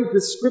a great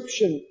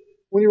description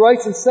when he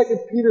writes in 2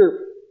 Peter.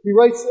 He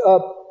writes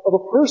of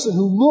a person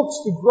who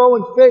looks to grow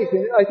in faith.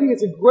 And I think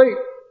it's a great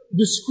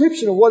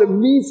description of what it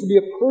means to be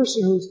a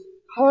person who's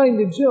kind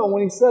and gentle.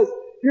 When he says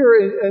here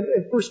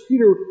in 1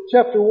 Peter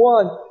chapter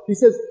 1, he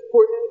says,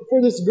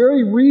 for this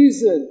very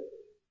reason,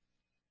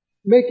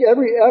 make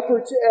every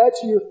effort to add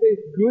to your faith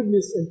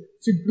goodness, and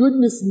to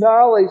goodness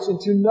knowledge, and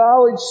to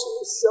knowledge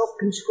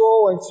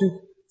self-control, and to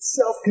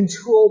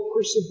self-control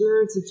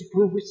perseverance, and to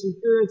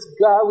perseverance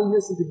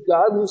godliness, and to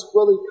godliness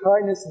brotherly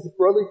kindness, and to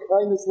brotherly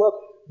kindness love.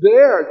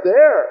 There.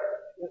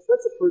 Yes,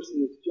 that's a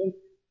person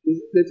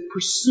that's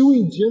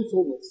pursuing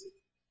gentleness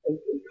and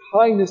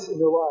kindness in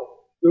their life.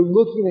 They're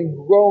looking and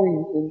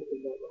growing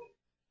in that life.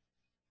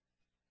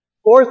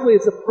 Fourthly,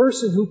 it's a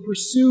person who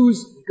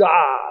pursues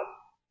God.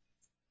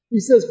 He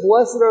says,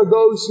 blessed are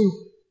those who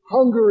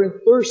hunger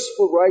and thirst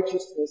for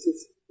righteousness.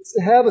 It's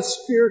to have a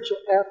spiritual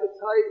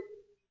appetite.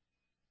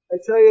 I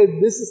tell you,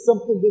 this is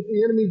something that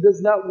the enemy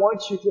does not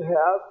want you to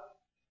have.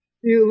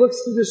 He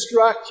looks to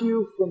distract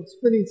you from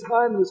spending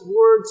time in His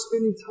Word,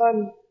 spending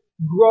time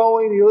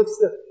growing. He looks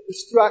to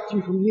distract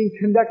you from being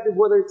connected,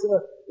 whether it's in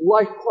a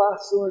life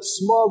class or a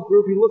small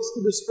group. He looks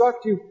to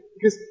distract you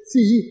because,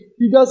 see,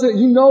 he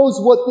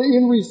knows what the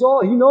end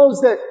result. He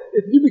knows that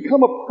if you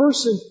become a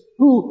person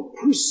who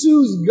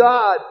pursues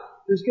God,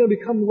 there's going to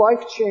become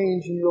life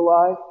change in your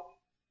life.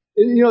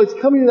 And, it's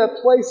coming to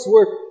that place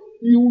where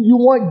you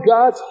want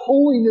God's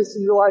holiness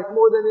in your life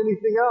more than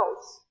anything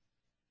else.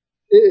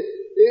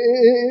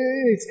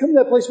 It's coming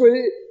to that place where,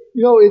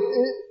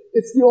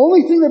 it's the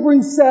only thing that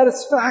brings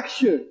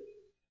satisfaction.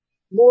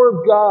 More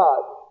of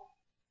God.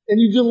 And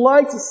you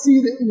delight to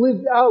see that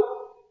lived out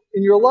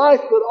in your life,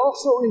 but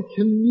also in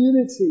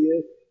community.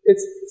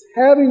 It's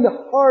having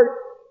the heart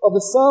of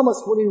the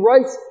psalmist when he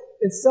writes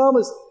in Psalm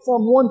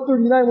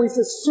 139 when he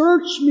says,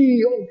 search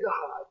me, O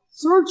God,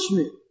 search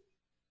me,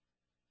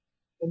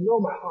 and know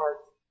my heart.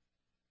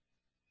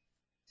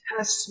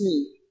 Test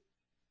me,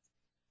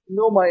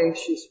 know my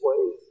anxious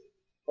ways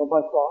or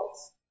my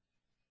thoughts.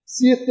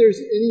 See if there's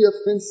any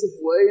offensive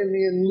way in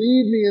me, and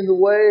lead me in the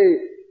way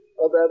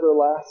of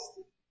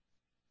everlasting.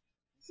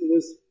 So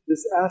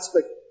this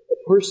aspect,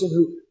 a person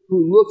who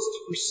looks to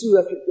pursue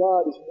after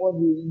God is one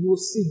who you will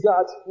see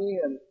God's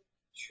hand,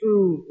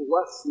 true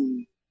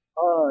blessing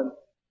on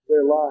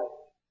their life.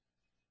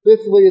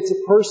 Fifthly, it's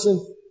a person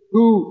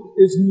who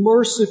is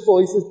merciful.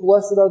 He says,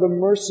 blessed are the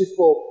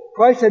merciful.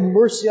 Christ had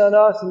mercy on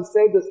us and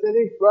saved us, didn't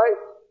He? Right?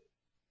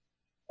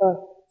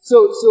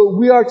 So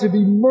we are to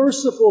be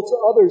merciful to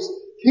others.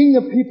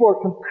 Kingdom people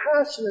are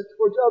compassionate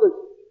towards others.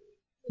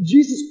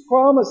 Jesus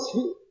promised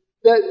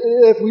that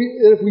if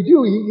we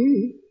do,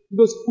 He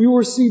goes, we will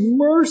receive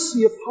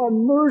mercy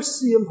upon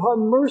mercy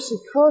upon mercy,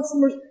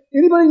 constant mercy.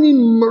 Anybody need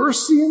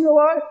mercy in their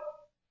life?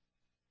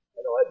 I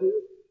know I do.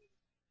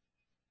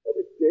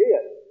 Every day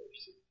I need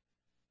mercy.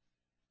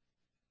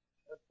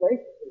 I'm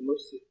thankful for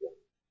mercy of God.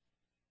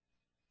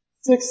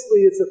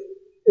 Sixthly,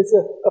 it's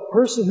a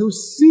person who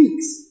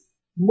seeks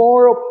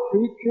moral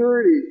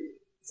purity.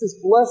 It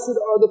says, blessed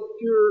are the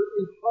pure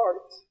in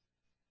heart.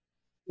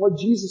 What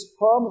Jesus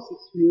promises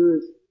here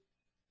is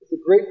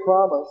a great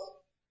promise,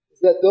 is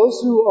that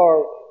those who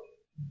are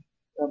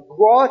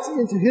brought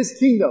into His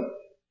kingdom,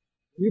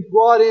 you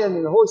brought in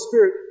and the Holy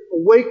Spirit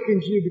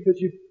awakens you because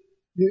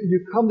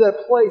you come to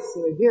that place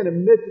and again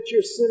admit that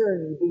you're a sinner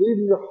and you believe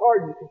in your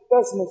heart and you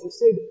confess Him as you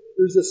say,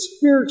 there's a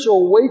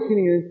spiritual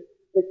awakening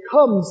that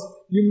comes.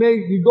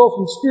 You go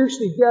from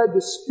spiritually dead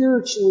to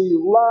spiritually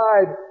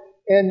alive,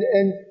 and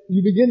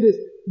you begin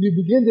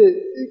to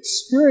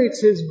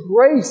experience His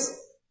grace.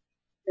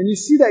 And you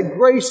see that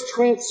grace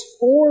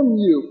transform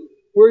you,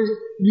 where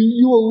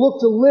you will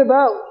look to live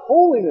out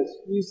holiness.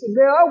 And you say,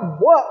 man, I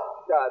want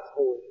God's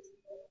holiness.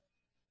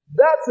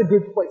 That's a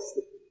good place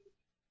to be.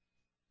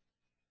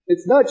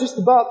 It's not just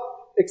about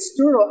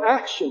external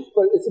actions,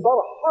 but it's about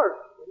a heart,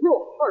 a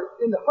real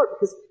heart in the heart,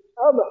 because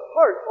out of the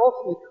heart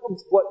ultimately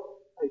comes what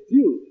I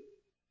do,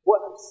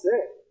 what I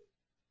say.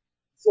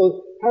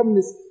 So having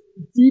this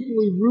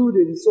deeply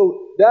rooted, and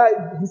so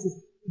that, he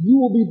says, you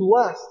will be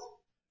blessed.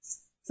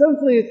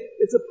 Seventhly,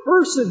 it's a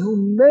person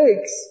who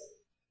makes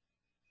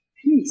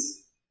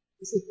peace.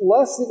 He says,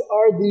 blessed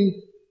are the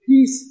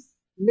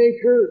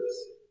peacemakers.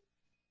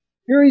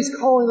 Here he's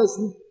calling us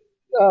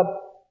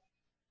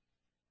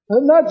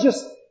not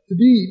just to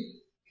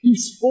be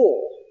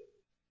peaceful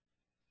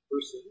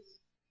persons,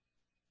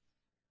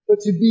 but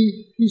to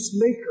be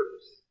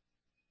peacemakers.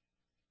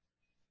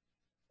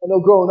 I know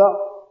growing up,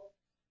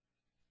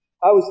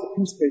 I was the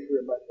peacemaker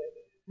in my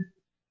family.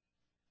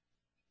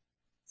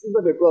 Seems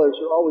like my brothers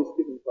are always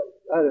giving fights.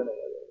 I don't know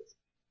what it is.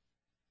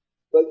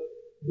 But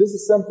this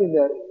is something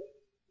that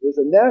was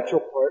a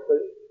natural part,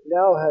 but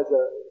now has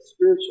a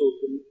spiritual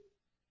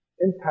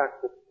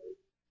impactful part.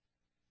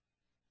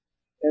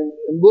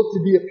 and look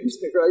to be a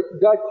peacemaker.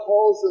 Right? God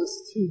calls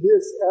us to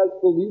this as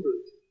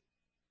believers,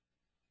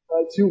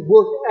 to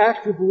work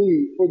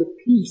actively for the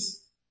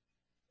peace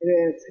in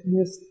an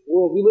antagonistic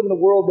world. We live in a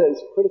world that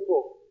is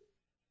critical.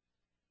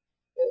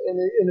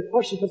 And the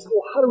question comes,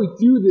 well, how do we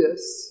do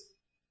this?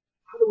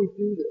 How do we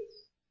do this?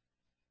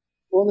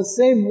 Well, in the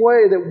same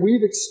way that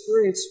we've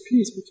experienced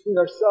peace between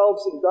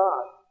ourselves and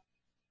God,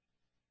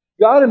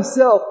 God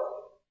Himself,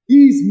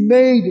 He's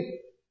made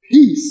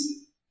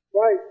peace,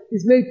 right?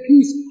 He's made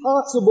peace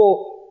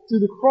possible through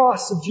the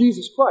cross of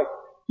Jesus Christ.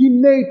 He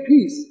made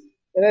peace.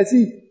 And as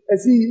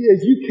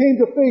you came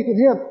to faith in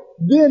Him,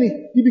 then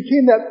He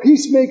became that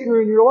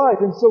peacemaker in your life.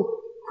 And so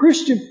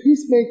Christian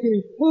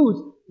peacemaking includes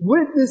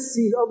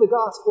witnessing of the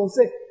gospel and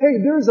saying, hey,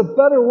 there's a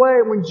better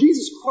way. When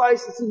Jesus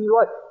Christ is in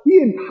your life,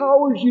 He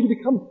empowers you to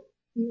become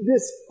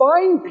this.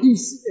 Find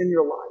peace in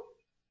your life.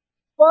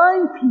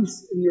 Find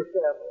peace in your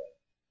family.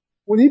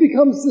 When He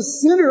becomes the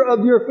center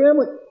of your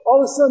family,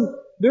 all of a sudden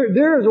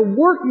there is a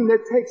working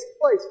that takes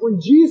place. When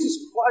Jesus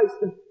Christ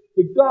and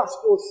the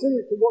gospel is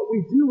centered to what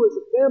we do as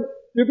a family,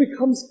 there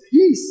becomes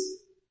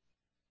peace.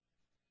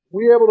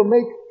 We're able to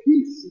make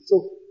peace. And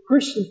so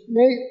Christian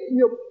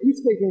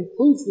peacemaking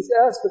includes this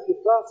aspect of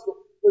the gospel,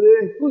 but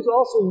it includes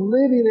also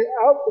living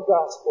out the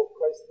gospel of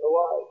Christ in our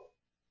lives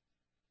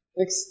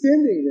and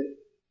extending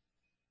it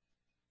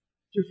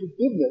to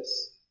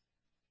forgiveness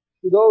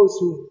to those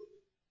who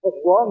have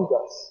wronged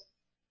us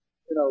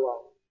in our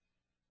life.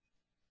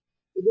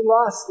 And then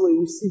lastly,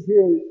 we see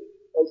here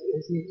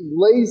as he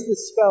lays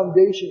this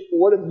foundation for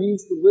what it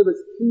means to live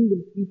as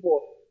kingdom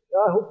people.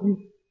 And I hope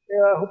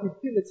you're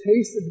getting beginning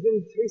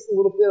to taste a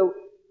little bit of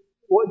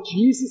what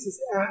Jesus is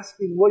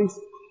asking, what He's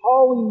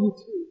calling you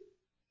to.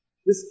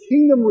 This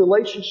kingdom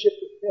relationship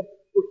with Him,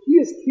 where He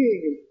is king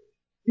and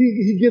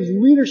He gives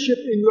leadership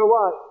in your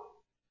life.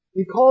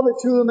 He called it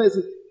to them as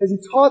He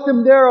taught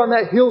them there on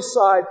that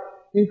hillside.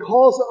 He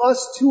calls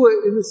us to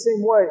it in the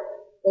same way.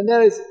 And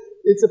that is,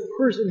 it's a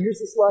person, here's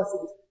this last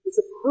thing, it's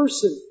a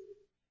person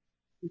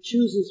who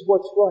chooses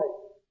what's right,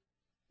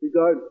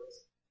 regardless.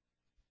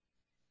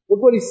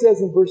 Look what He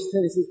says in verse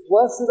 10. He says,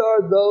 blessed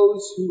are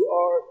those who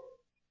are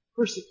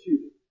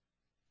persecuted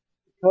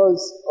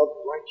because of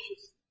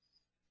righteousness.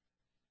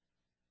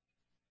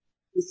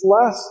 This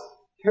last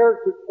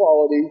character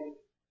quality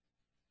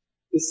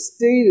is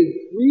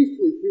stated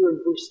briefly here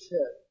in verse 10.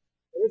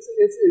 And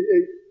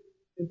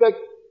in fact,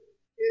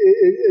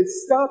 it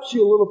stops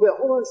you a little bit.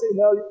 Hold on and say,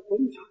 now, what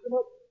are you talking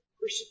about?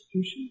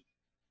 Persecution?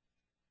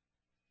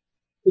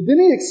 But then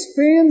he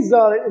expands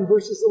on it in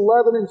verses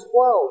 11 and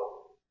 12.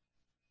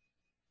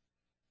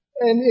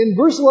 And in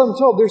verse 11 and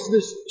 12, there's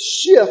this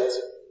shift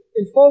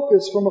in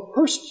focus from a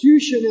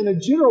persecution in a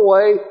general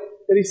way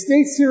that he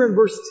states here in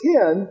verse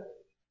 10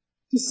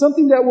 to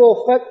something that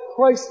will affect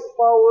Christ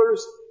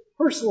followers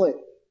personally.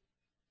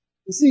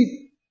 You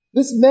see,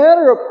 this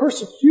matter of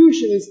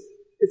persecution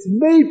it's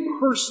made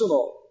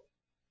personal.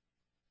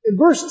 In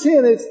verse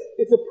 10,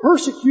 it's a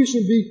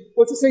persecution,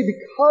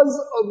 because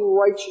of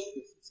righteousness.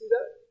 You see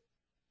that?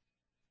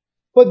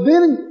 But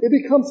then it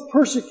becomes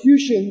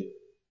persecution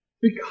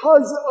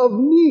because of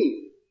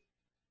me.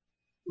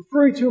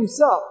 Referring to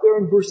himself there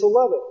in verse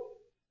 11.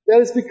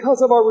 That is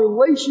because of our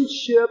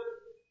relationship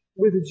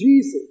with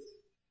Jesus.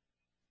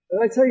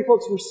 And I tell you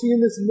folks, we're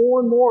seeing this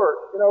more and more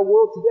in our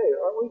world today,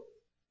 aren't we?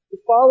 We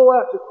follow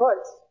after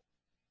Christ.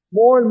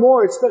 More and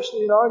more,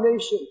 especially in our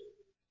nation.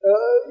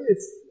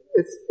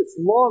 It's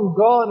long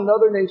gone in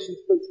other nations,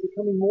 but it's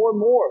becoming more and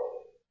more.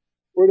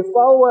 We're to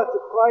follow after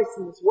Christ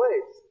in His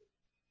ways.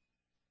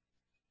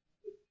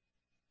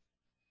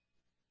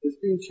 It's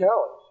being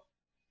challenged.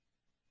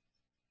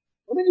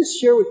 Let me just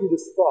share with you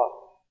this thought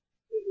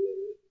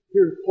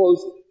here in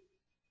closing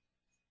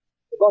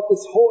about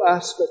this whole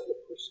aspect of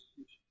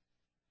persecution.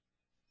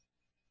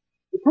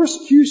 The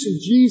persecution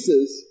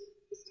Jesus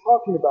is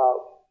talking about,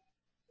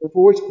 and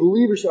for which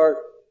believers are,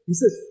 He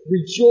says,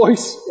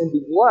 rejoice and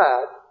be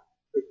glad.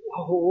 Like,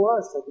 hold on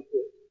a second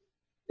here.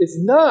 It's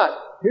not,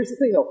 here's the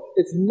thing though,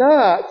 it's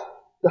not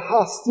the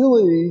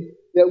hostility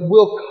that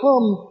will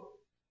come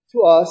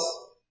to us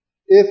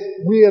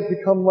if we have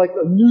become like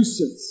a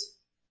nuisance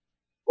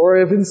or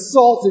have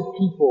insulted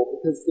people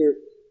because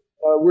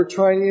we're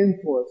trying to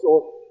influence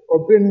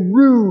or been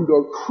rude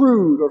or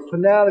crude or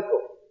fanatical.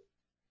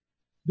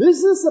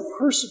 This is the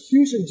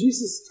persecution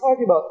Jesus is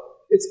talking about.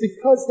 It's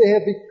because they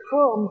have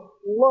become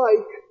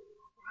like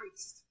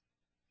Christ.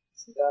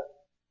 See that?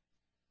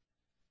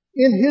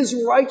 In His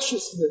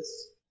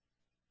righteousness,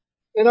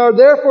 and are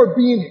therefore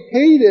being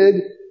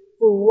hated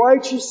for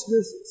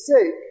righteousness'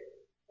 sake,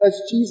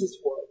 as Jesus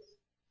was.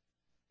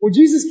 When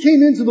Jesus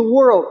came into the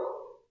world,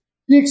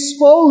 He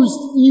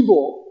exposed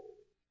evil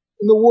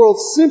in the world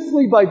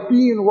simply by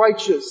being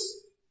righteous.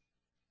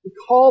 He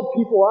called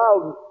people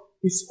out,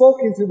 He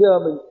spoke into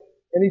them,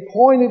 and He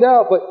pointed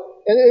out,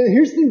 and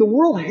here's the thing, the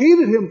world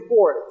hated Him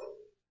for it.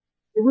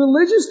 The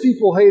religious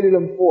people hated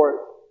Him for it.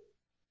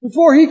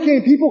 Before He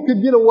came, people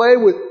could get away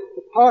with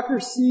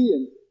hypocrisy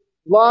and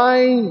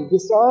lying, and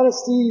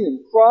dishonesty and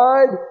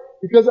pride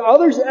because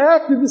others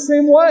acted the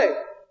same way.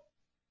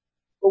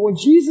 But when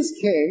Jesus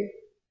came,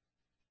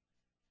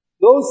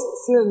 those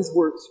sins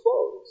were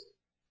exposed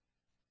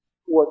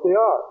for what they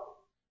are.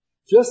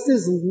 Just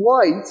as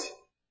light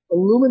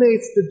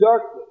illuminates the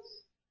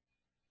darkness,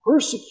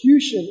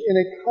 persecution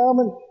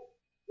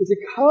is a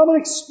common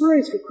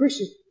experience for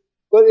Christians,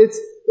 but it's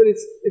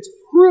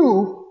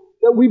proof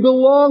that we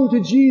belong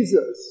to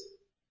Jesus.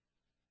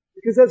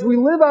 Because as we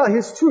live out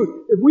His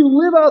truth, if we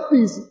live out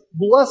these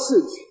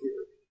blessings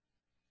here,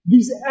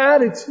 these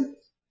attitudes,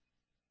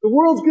 the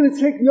world's going to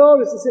take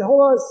notice and say, hold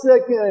on a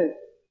second,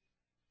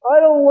 I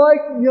don't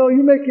like,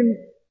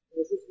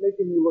 this is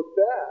making me look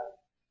bad.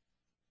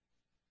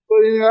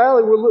 But in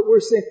reality, we're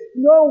saying,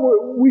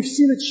 no, we've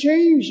seen a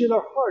change in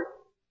our heart.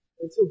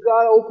 And so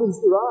God opens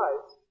their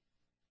eyes.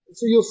 And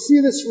so you'll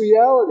see this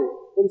reality,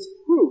 but it's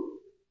proof.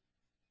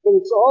 But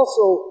it's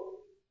also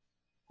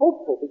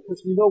hopeful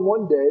because we know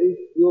one day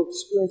we'll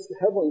experience the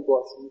heavenly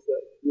blessings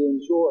that we'll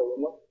enjoy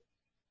and love.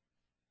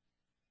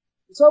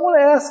 So I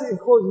want to ask in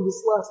closing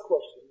this last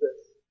question,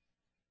 this.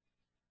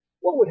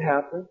 What would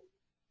happen?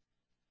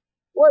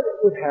 What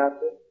would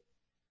happen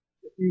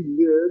if you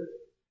lived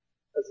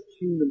as a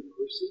kingdom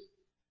person?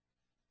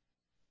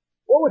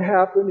 What would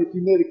happen if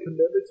you made a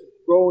commitment to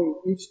growing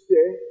each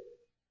day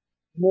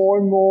more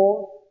and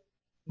more,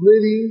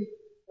 living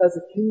as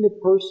a kingdom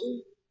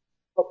person?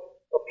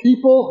 A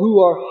people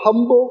who are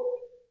humble,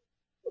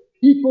 a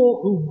people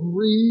who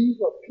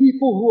grieve, a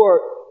people who are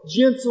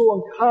gentle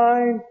and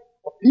kind,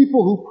 a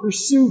people who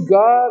pursue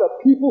God,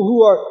 a people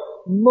who are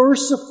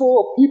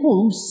merciful, a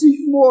people who seek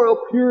moral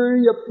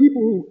purity, a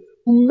people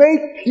who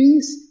make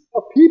peace,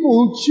 a people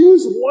who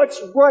choose what's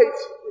right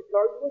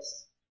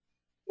regardless.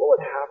 What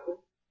would happen?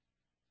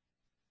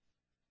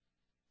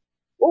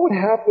 What would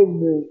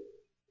happen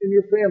in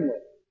your family?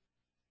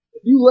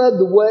 If you led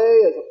the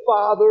way as a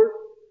father,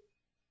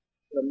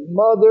 and a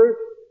mother,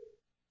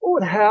 what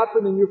would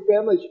happen in your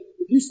family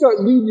if you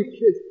start leading your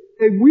kids?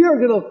 Hey, we are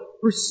going to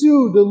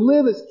pursue to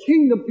live as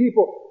kingdom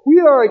people. We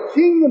are a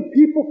kingdom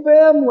people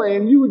family,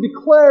 and you would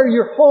declare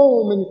your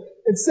home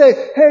and say,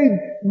 hey,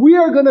 we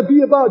are going to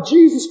be about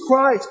Jesus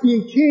Christ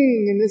being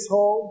king in this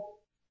home.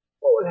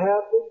 What would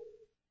happen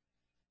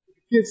if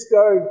the kids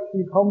started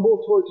being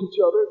humble towards each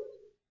other?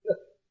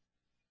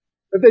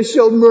 If they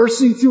showed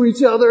mercy to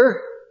each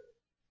other,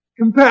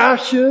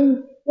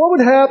 compassion? What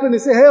would happen? They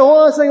say, hey, hold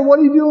on a second, what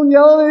are you doing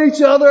yelling at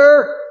each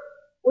other?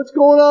 What's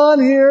going on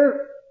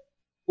here?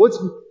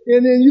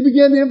 And then you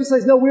begin to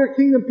emphasize, no, we're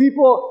kingdom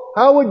people.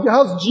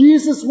 How's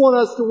Jesus want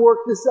us to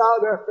work this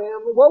out in our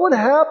family? What would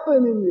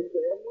happen in your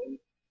family?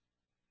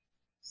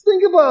 Just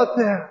think about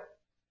that.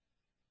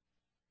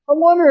 I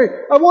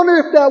wonder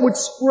if that would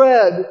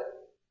spread.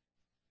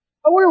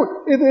 I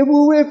wonder if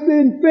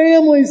in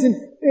families and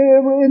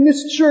in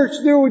this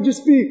church there would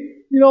just be,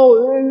 we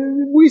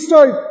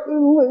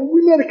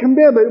made a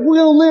commitment. We're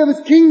going to live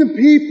as kingdom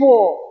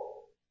people.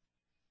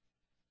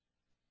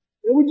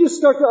 And we just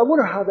start to, I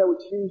wonder how that would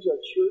change our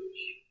church.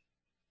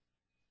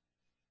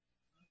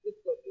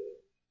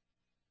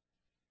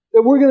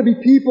 That we're going to be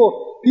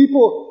people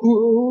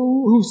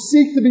who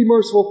seek to be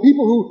merciful,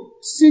 people who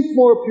seek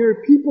more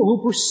pure, people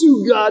who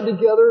pursue God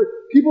together,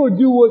 people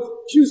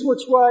who choose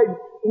what's right.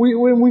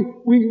 When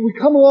we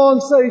come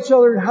alongside each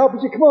other and help each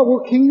other. Come on,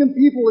 we're kingdom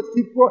people. Let's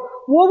keep growing.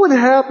 What would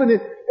happen if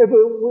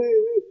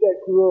that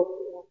grew up?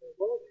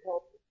 What would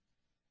happen?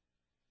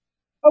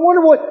 I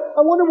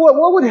wonder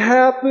what would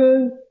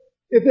happen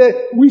if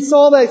we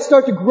saw that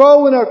start to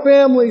grow in our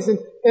families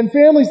and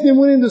families then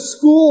went into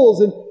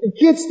schools and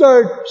kids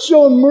started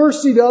showing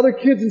mercy to other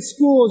kids in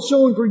school and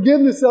showing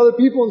forgiveness to other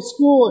people in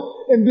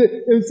school and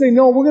say,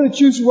 no, we're going to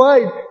choose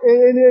right.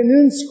 And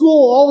in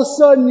school, all of a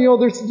sudden,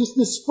 there's just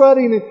this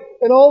spreading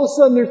and all of a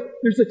sudden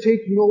there's a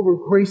taking over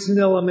of Grace Sin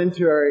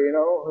Elementary,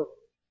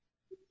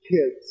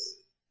 kids.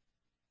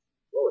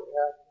 What would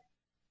happen?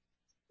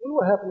 What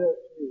would happen to that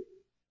community?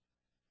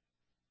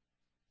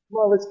 Come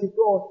on, let's keep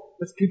going.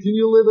 Let's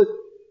continue to live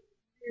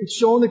it,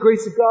 showing the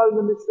grace of God in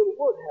the midst of it.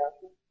 What would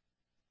happen?